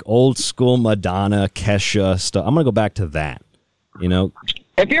old school Madonna, Kesha stuff. I'm gonna go back to that.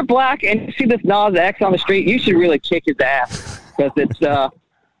 If you're black and you see this Nas X on the street, you should really kick his ass because it's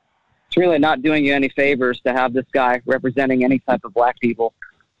really not doing you any favors to have this guy representing any type of black people.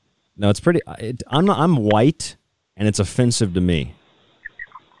 No, it's pretty. I'm white, and it's offensive to me.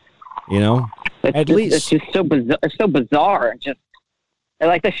 It's just so bizarre. It's so bizarre. Just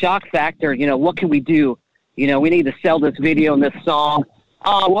like the shock factor. What can we do? We need to sell this video and this song.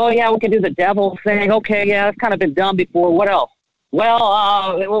 Oh, well, yeah, we can do the devil thing. Okay, yeah, that's kind of been done before. What else?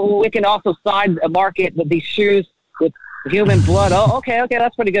 Well, we can also side market with these shoes with human blood. Oh, okay,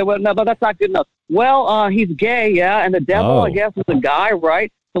 that's pretty good. Well, no, but that's not good enough. Well, he's gay, yeah, and the devil, I guess, is a guy,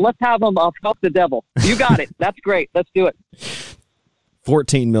 right? So let's have him fuck the devil. You got it. That's great. Let's do it.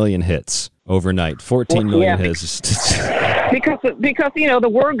 14 million hits overnight. 14 million hits. because the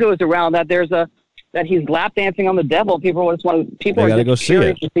word goes around that that he's lap dancing on the devil. People are just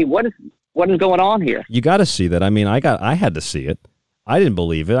curious to see what is going on here. You got to see that. I mean, I had to see it. I didn't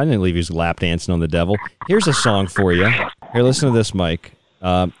believe it. I didn't believe he was lap dancing on the devil. Here's a song for you. Here, listen to this, Mike.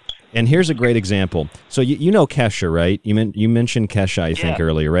 And here's a great example. So you know Kesha, right? You mentioned Kesha, I think,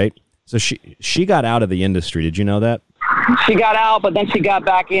 earlier, right? So she got out of the industry. Did you know that? She got out, but then she got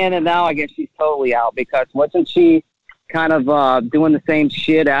back in, and now I guess she's totally out because wasn't she kind of doing the same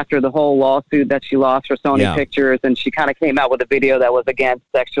shit after the whole lawsuit that she lost for Sony Pictures, and she kind of came out with a video that was, again,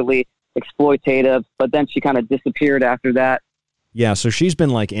 sexually exploitative, but then she kind of disappeared after that. Yeah, so she's been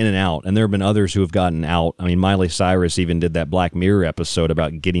like in and out, and there have been others who have gotten out. I mean, Miley Cyrus even did that Black Mirror episode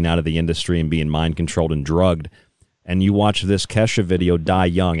about getting out of the industry and being mind-controlled and drugged. And you watch this Kesha video, Die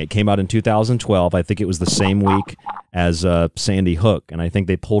Young. It came out in 2012. I think it was the same week as Sandy Hook, and I think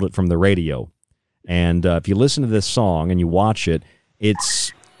they pulled it from the radio. And if you listen to this song and you watch it, it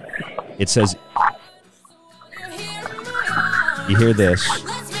says, you hear this,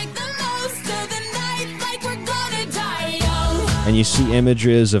 and you see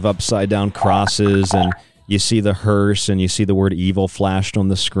images of upside-down crosses, and you see the hearse, and you see the word evil flashed on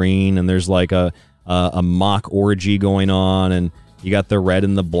the screen, and there's like a mock orgy going on, and you got the red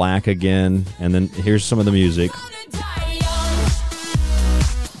and the black again, and then here's some of the music.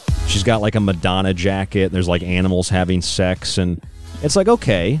 She's got like a Madonna jacket, and there's like animals having sex, and it's like,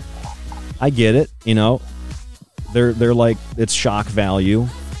 okay, I get it, you know. They're like, it's shock value.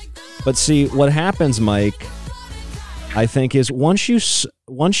 But see, what happens, Mike, I think, is once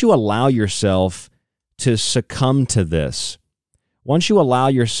you allow yourself to succumb to this, once you allow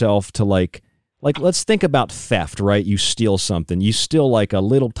yourself to like let's think about theft, right? You steal something. You steal like a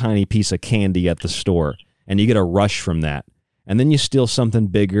little tiny piece of candy at the store, and you get a rush from that. And then you steal something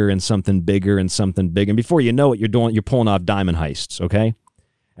bigger and something bigger and something bigger. And before you know it, you're pulling off diamond heists, okay?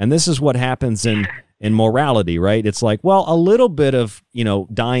 And this is what happens in morality, right? It's like, well, a little bit of,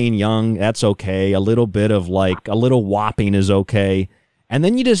 dying young, that's okay. A little bit of like, a little whopping is okay. And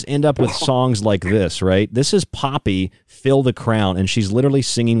then you just end up with songs like this, right? This is Poppy, Fill the Crown, and she's literally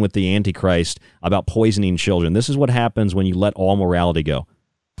singing with the Antichrist about poisoning children. This is what happens when you let all morality go.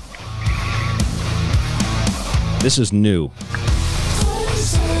 This is new.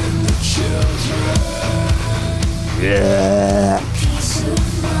 Yeah.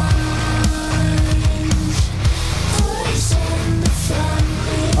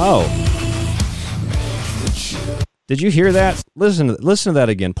 Oh. Did you hear that? Listen to that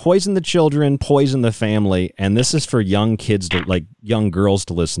again. Poison the children, poison the family, and this is for young kids young girls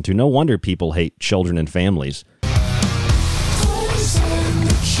to listen to. No wonder people hate children and families.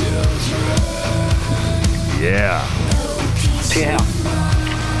 Yeah. Yeah.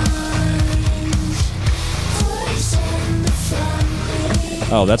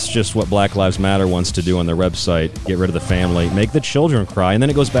 Oh, that's just what Black Lives Matter wants to do on their website. Get rid of the family. Make the children cry. And then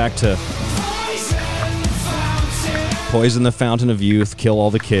it goes back to poison the fountain of youth, kill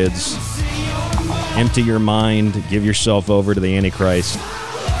all the kids, empty your mind, give yourself over to the Antichrist.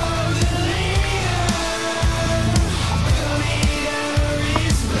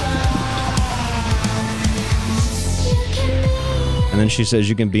 And then she says,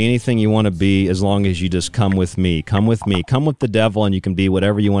 you can be anything you want to be as long as you just come with me. Come with me. Come with the devil, and you can be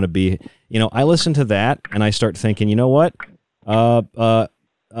whatever you want to be. I listen to that, and I start thinking, you know what? I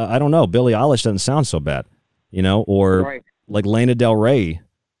don't know. Billie Eilish doesn't sound so bad. Or right. Like Lana Del Rey.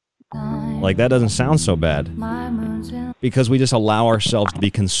 Like, that doesn't sound so bad. Because we just allow ourselves to be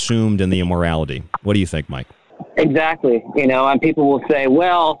consumed in the immorality. What do you think, Mike? Exactly. And people will say,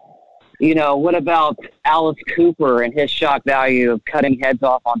 well, what about Alice Cooper and his shock value of cutting heads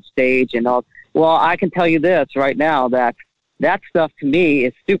off on stage and all? Well, I can tell you this right now, that stuff to me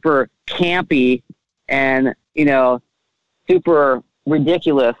is super campy and, super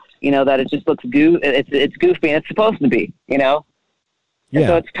ridiculous, that it just looks it's goofy, and it's supposed to be, Yeah. And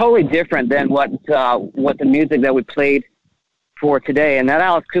so it's totally different than what the music that we played for today. And that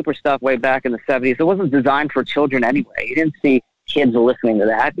Alice Cooper stuff way back in the 70s, it wasn't designed for children anyway. You didn't see kids listening to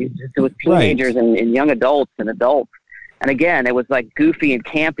that. It was teenagers and young adults and adults. And again, it was like goofy and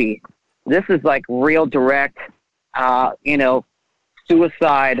campy. This is like real direct,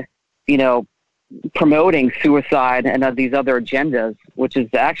 suicide, promoting suicide and these other agendas, which is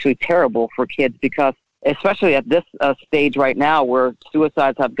actually terrible for kids, because especially at this stage right now where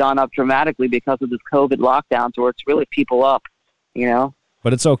suicides have gone up dramatically because of this COVID lockdown, where it's really people up,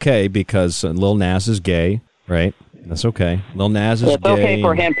 But it's okay because Lil Nas is gay, right? That's okay. Lil Nas is It's gay. okay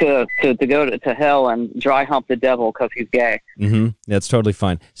for him to go to hell and dry hump the devil because he's gay. Mm-hmm. That's totally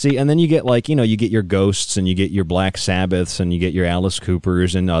fine. See, and then you get you get your Ghosts and you get your Black Sabbaths and you get your Alice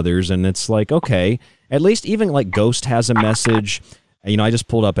Coopers and others, and it's like, okay, at least even like Ghost has a message. I just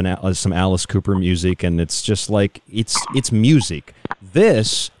pulled up some Alice Cooper music, and it's just like it's music.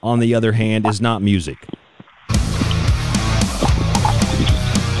 This, on the other hand, is not music.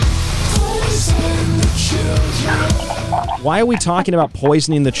 Why are we talking about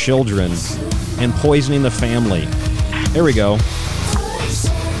poisoning the children and poisoning the family? There we go.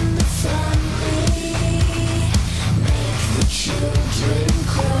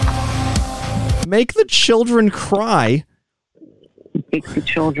 Make the children cry. Make the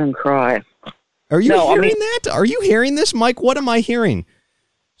children cry. Are you hearing that? Are you hearing this, Mike? What am I hearing?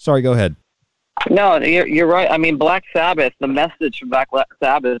 Sorry, go ahead. No, you're right. I mean, Black Sabbath, the message from Black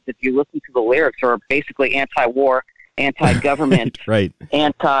Sabbath, if you listen to the lyrics, are basically anti-war, anti-government, right?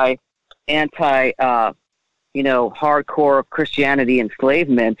 Hardcore Christianity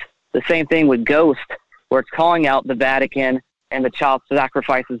enslavement. The same thing with Ghost, where it's calling out the Vatican and the child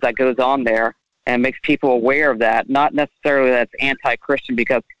sacrifices that goes on there, and makes people aware of that. Not necessarily that it's anti-Christian,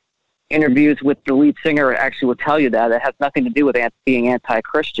 because interviews with the lead singer actually will tell you that it has nothing to do with being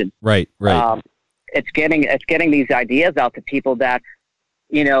anti-Christian. Right. It's getting these ideas out to people that,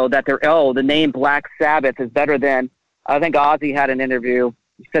 that the name Black Sabbath is better than. I think Ozzy had an interview.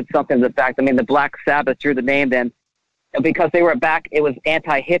 He said something to the fact, the Black Sabbath drew the name then because they were back. It was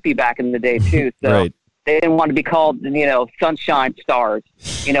anti-hippie back in the day too. So right. They didn't want to be called, Sunshine Stars.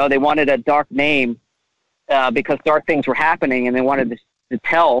 They wanted a dark name because dark things were happening, and they wanted to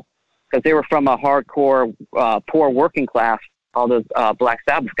tell, because they were from a hardcore, poor working class, all those Black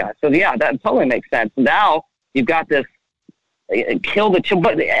Sabbath guys. So, yeah, that totally makes sense. Now you've got this kill the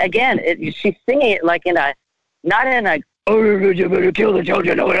children. But, again, she's singing it like not in a, kill the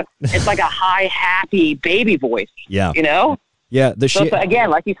children. It's like a high, happy baby voice. Yeah. Yeah. So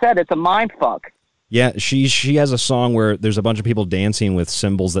again, like you said, it's a mind fuck. Yeah, she has a song where there's a bunch of people dancing with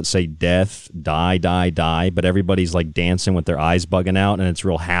symbols that say death, die, die, die, but everybody's like dancing with their eyes bugging out, and it's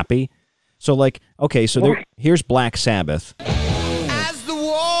real happy. So here's Black Sabbath. As the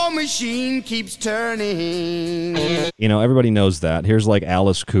war machine keeps turning. Everybody knows that. Here's like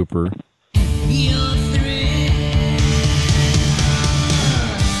Alice Cooper.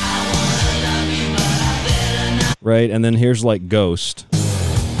 Right, and then here's like Ghost.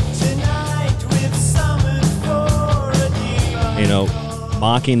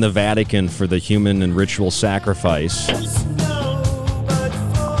 Mocking the Vatican for the human and ritual sacrifice.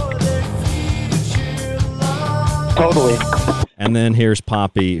 Totally. And then here's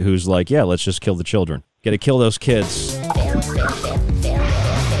Poppy, who's like, yeah, let's just kill the children. Gotta kill those kids.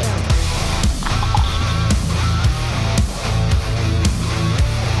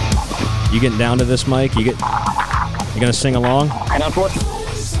 You getting down to this, Mike? You gonna sing along? And unfortunately,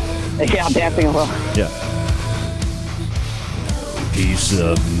 yeah, I'm dancing along. Yeah. Peace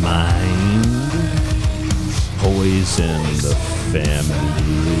of mind, poison the family.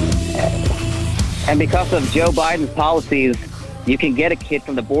 And because of Joe Biden's policies, you can get a kid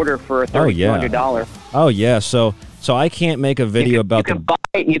from the border for $3,200. Oh yeah, so I can't make a video about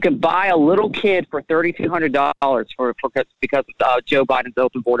you can buy a little kid for $3,200 because of Joe Biden's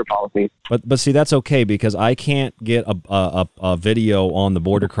open border policies. But see, that's okay, because I can't get a video on the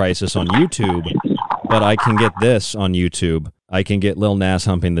border crisis on YouTube, but I can get this on YouTube. I can get Lil Nas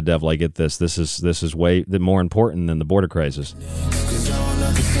humping the devil. I get this. This is way more important than the border crisis.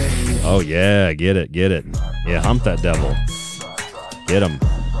 Oh yeah, get it. Yeah, hump that devil. Get him.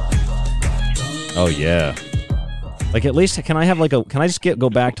 Oh yeah. Like, at least can I just go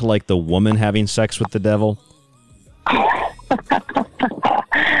back to like the woman having sex with the devil?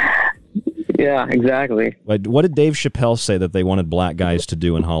 Yeah, exactly. Like, what did Dave Chappelle say that they wanted black guys to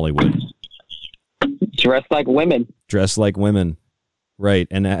do in Hollywood? Dress like women. Dress like women. Right.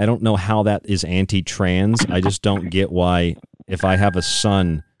 And I don't know how that is anti-trans. I just don't get why, if I have a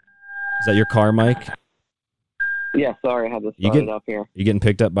son. Is that your car, Mike? Yeah, sorry, I had this started up here. You getting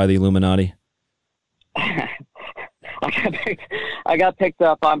picked up by the Illuminati? I got picked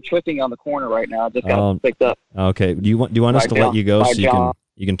up. I'm tripping on the corner right now. I just got picked up. Okay. Do you want us to let you go so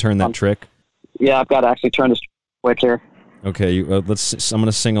you can turn that trick? Yeah, I've got to actually turn this switch here. Okay, I'm going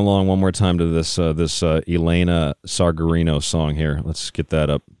to sing along one more time to this Elena Sargarino song here. Let's get that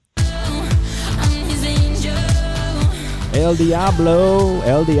up. El Diablo,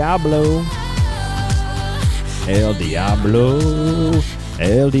 El Diablo, El Diablo,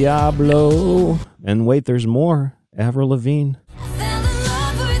 El Diablo. And wait, there's more. Avril Lavigne.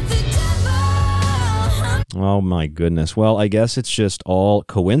 Oh, my goodness. Well, I guess it's just all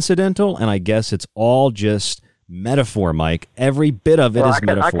coincidental, and I guess it's all just metaphor, Mike. Every bit of it is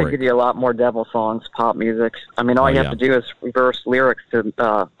metaphoric. I could give you a lot more devil songs, pop music. I mean, all you have to do is reverse lyrics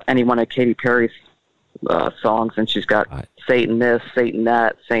to any one of Katy Perry's songs, and she's got Satan this, Satan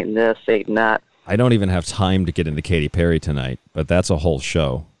that, Satan this, Satan that. I don't even have time to get into Katy Perry tonight, but that's a whole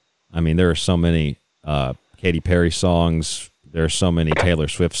show. I mean, there are so many Katy Perry songs. There are so many Taylor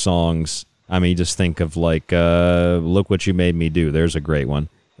Swift songs. I mean, just think of like, Look What You Made Me Do. There's a great one.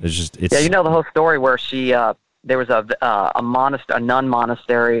 It's you know the whole story where she there was a nun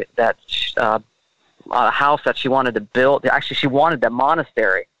monastery that a house that she wanted to build. Actually, she wanted that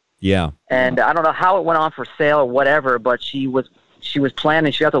monastery. Yeah. And I don't know how it went on for sale or whatever, but she was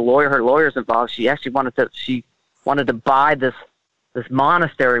planning. She got the lawyer. Her lawyer's involved. She actually wanted to buy this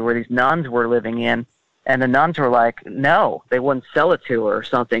monastery where these nuns were living in. And the nuns were like, no, they wouldn't sell it to her or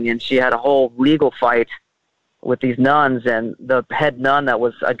something. And she had a whole legal fight with these nuns, and the head nun that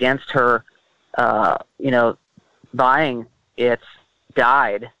was against her, buying it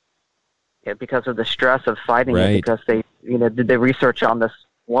died because of the stress of fighting it, because they, did the research on this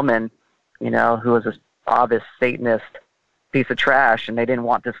woman, who was this obvious Satanist piece of trash, and they didn't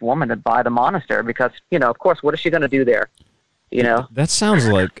want this woman to buy the monastery because, of course, what is she going to do there? That sounds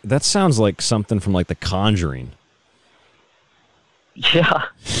like something from like The Conjuring. Yeah.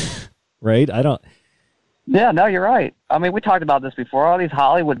 Right? Yeah, no, you're right. I mean, we talked about this before. All these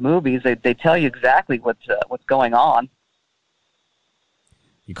Hollywood movies, they tell you exactly what's going on.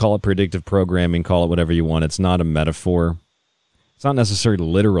 You call it predictive programming, call it whatever you want. It's not a metaphor. It's not necessarily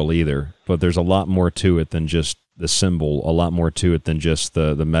literal either, but there's a lot more to it than just the symbol, a lot more to it than just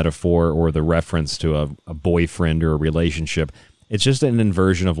the metaphor or the reference to a boyfriend or a relationship. It's just an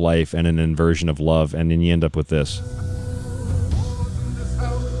inversion of life and an inversion of love, and then you end up with this.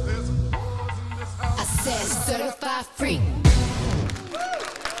 I said certified freak.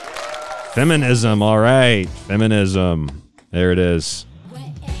 Feminism, all right. Feminism. There it is.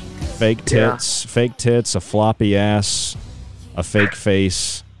 Fake tits, a floppy ass, a fake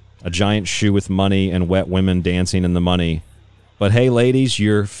face, a giant shoe with money, and wet women dancing in the money. But hey, ladies,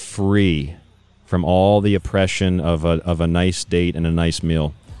 you're free from all the oppression of a nice date and a nice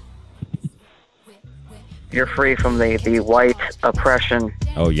meal. You're free from the white oppression.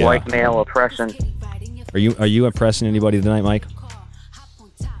 Oh yeah, white male oppression. Are you oppressing anybody tonight, Mike?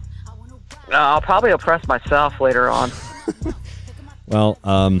 I'll probably oppress myself later on. Well,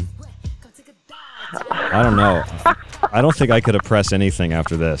 I don't know. I don't think I could oppress anything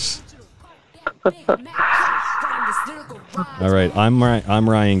after this. All right, I'm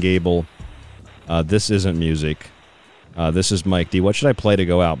Ryan Gable. This isn't music. This is Mike D. What should I play to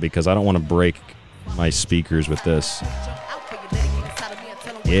go out? Because I don't want to break my speakers with this.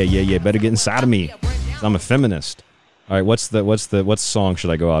 Yeah. Better get inside of me. I'm a feminist. All right, what song should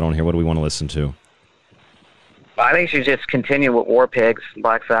I go out on here? What do we want to listen to? I think you should just continue with War Pigs,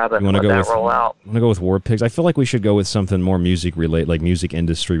 Black Sabbath, and let that roll out. I want to go with War Pigs. I feel like we should go with something more music related, like music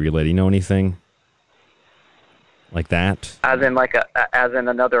industry related. You know anything like that? As in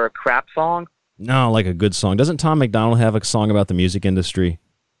another crap song? No, like a good song. Doesn't Tom McDonald have a song about the music industry?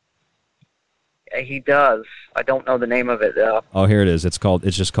 He does. I don't know the name of it though. Oh, here it is. It's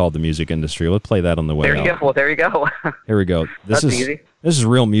just called The Music Industry. Let's play that on the way out. There you go. Well, there you go. Here we go. This is easy. This is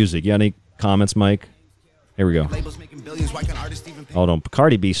real music. You got any comments, Mike? Here we go. Hold on.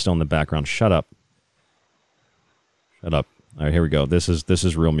 Cardi B's still in the background. Shut up. All right, here we go. This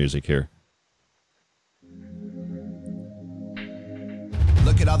is real music here.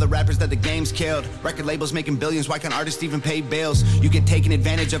 Look at all the rappers that the game's killed. Record labels making billions, why can't artists even pay bills? You get taken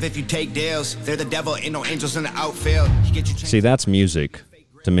advantage of if you take deals. They're the devil, ain't no angels in the outfield. See, that's music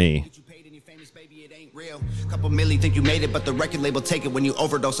to me. Couple milli think you made it, but the record label take it when you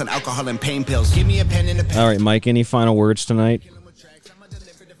overdose on alcohol and pain pills. Give me a pen and a pen. All right, Mike, any final words tonight?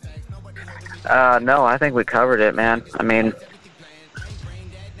 No, I think we covered it, man. I mean,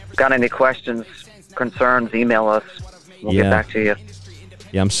 got any questions, concerns, email us. We'll get back to you.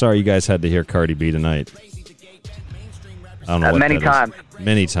 Yeah, I'm sorry you guys had to hear Cardi B tonight. I don't know what many times.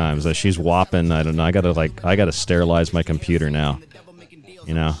 Many times. She's whopping. I don't know. I gotta sterilize my computer now.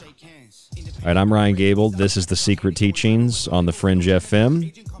 You know. All right, I'm Ryan Gable. This is The Secret Teachings on the Fringe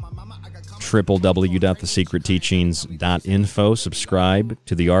FM. www.thesecretteachings.info. Subscribe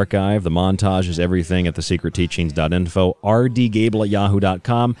to the archive. The montages, everything at thesecretteachings.info.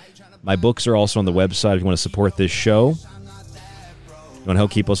 rdgable@yahoo.com. My books are also on the website if you want to support this show. You want to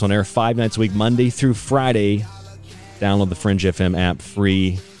help keep us on air 5 nights a week, Monday through Friday. Download the Fringe FM app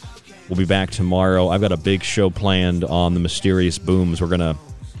free. We'll be back tomorrow. I've got a big show planned on the mysterious booms. We're going to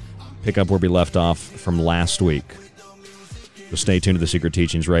pick up where we left off from last week. So stay tuned to the Secret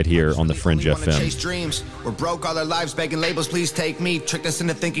Teachings right here on the Fringe FM. Chase dreams. We're broke all our lives begging labels, please take me. Tricked us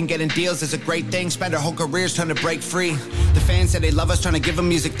into thinking getting deals is a great thing. Spend our whole careers trying to break free. The fans said they love us, trying to give them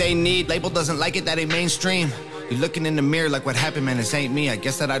music they need. Label doesn't like it, that ain't mainstream. You're looking in the mirror like what happened, man, this ain't me. I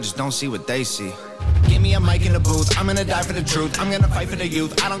guess that I just don't see what they see. Give me a mic in the booth, I'm gonna die for the truth. I'm gonna fight for the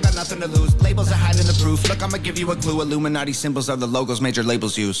youth, I don't got nothing to lose. Labels are hiding the proof, look, I'ma give you a clue. Illuminati symbols are the logos major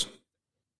labels use.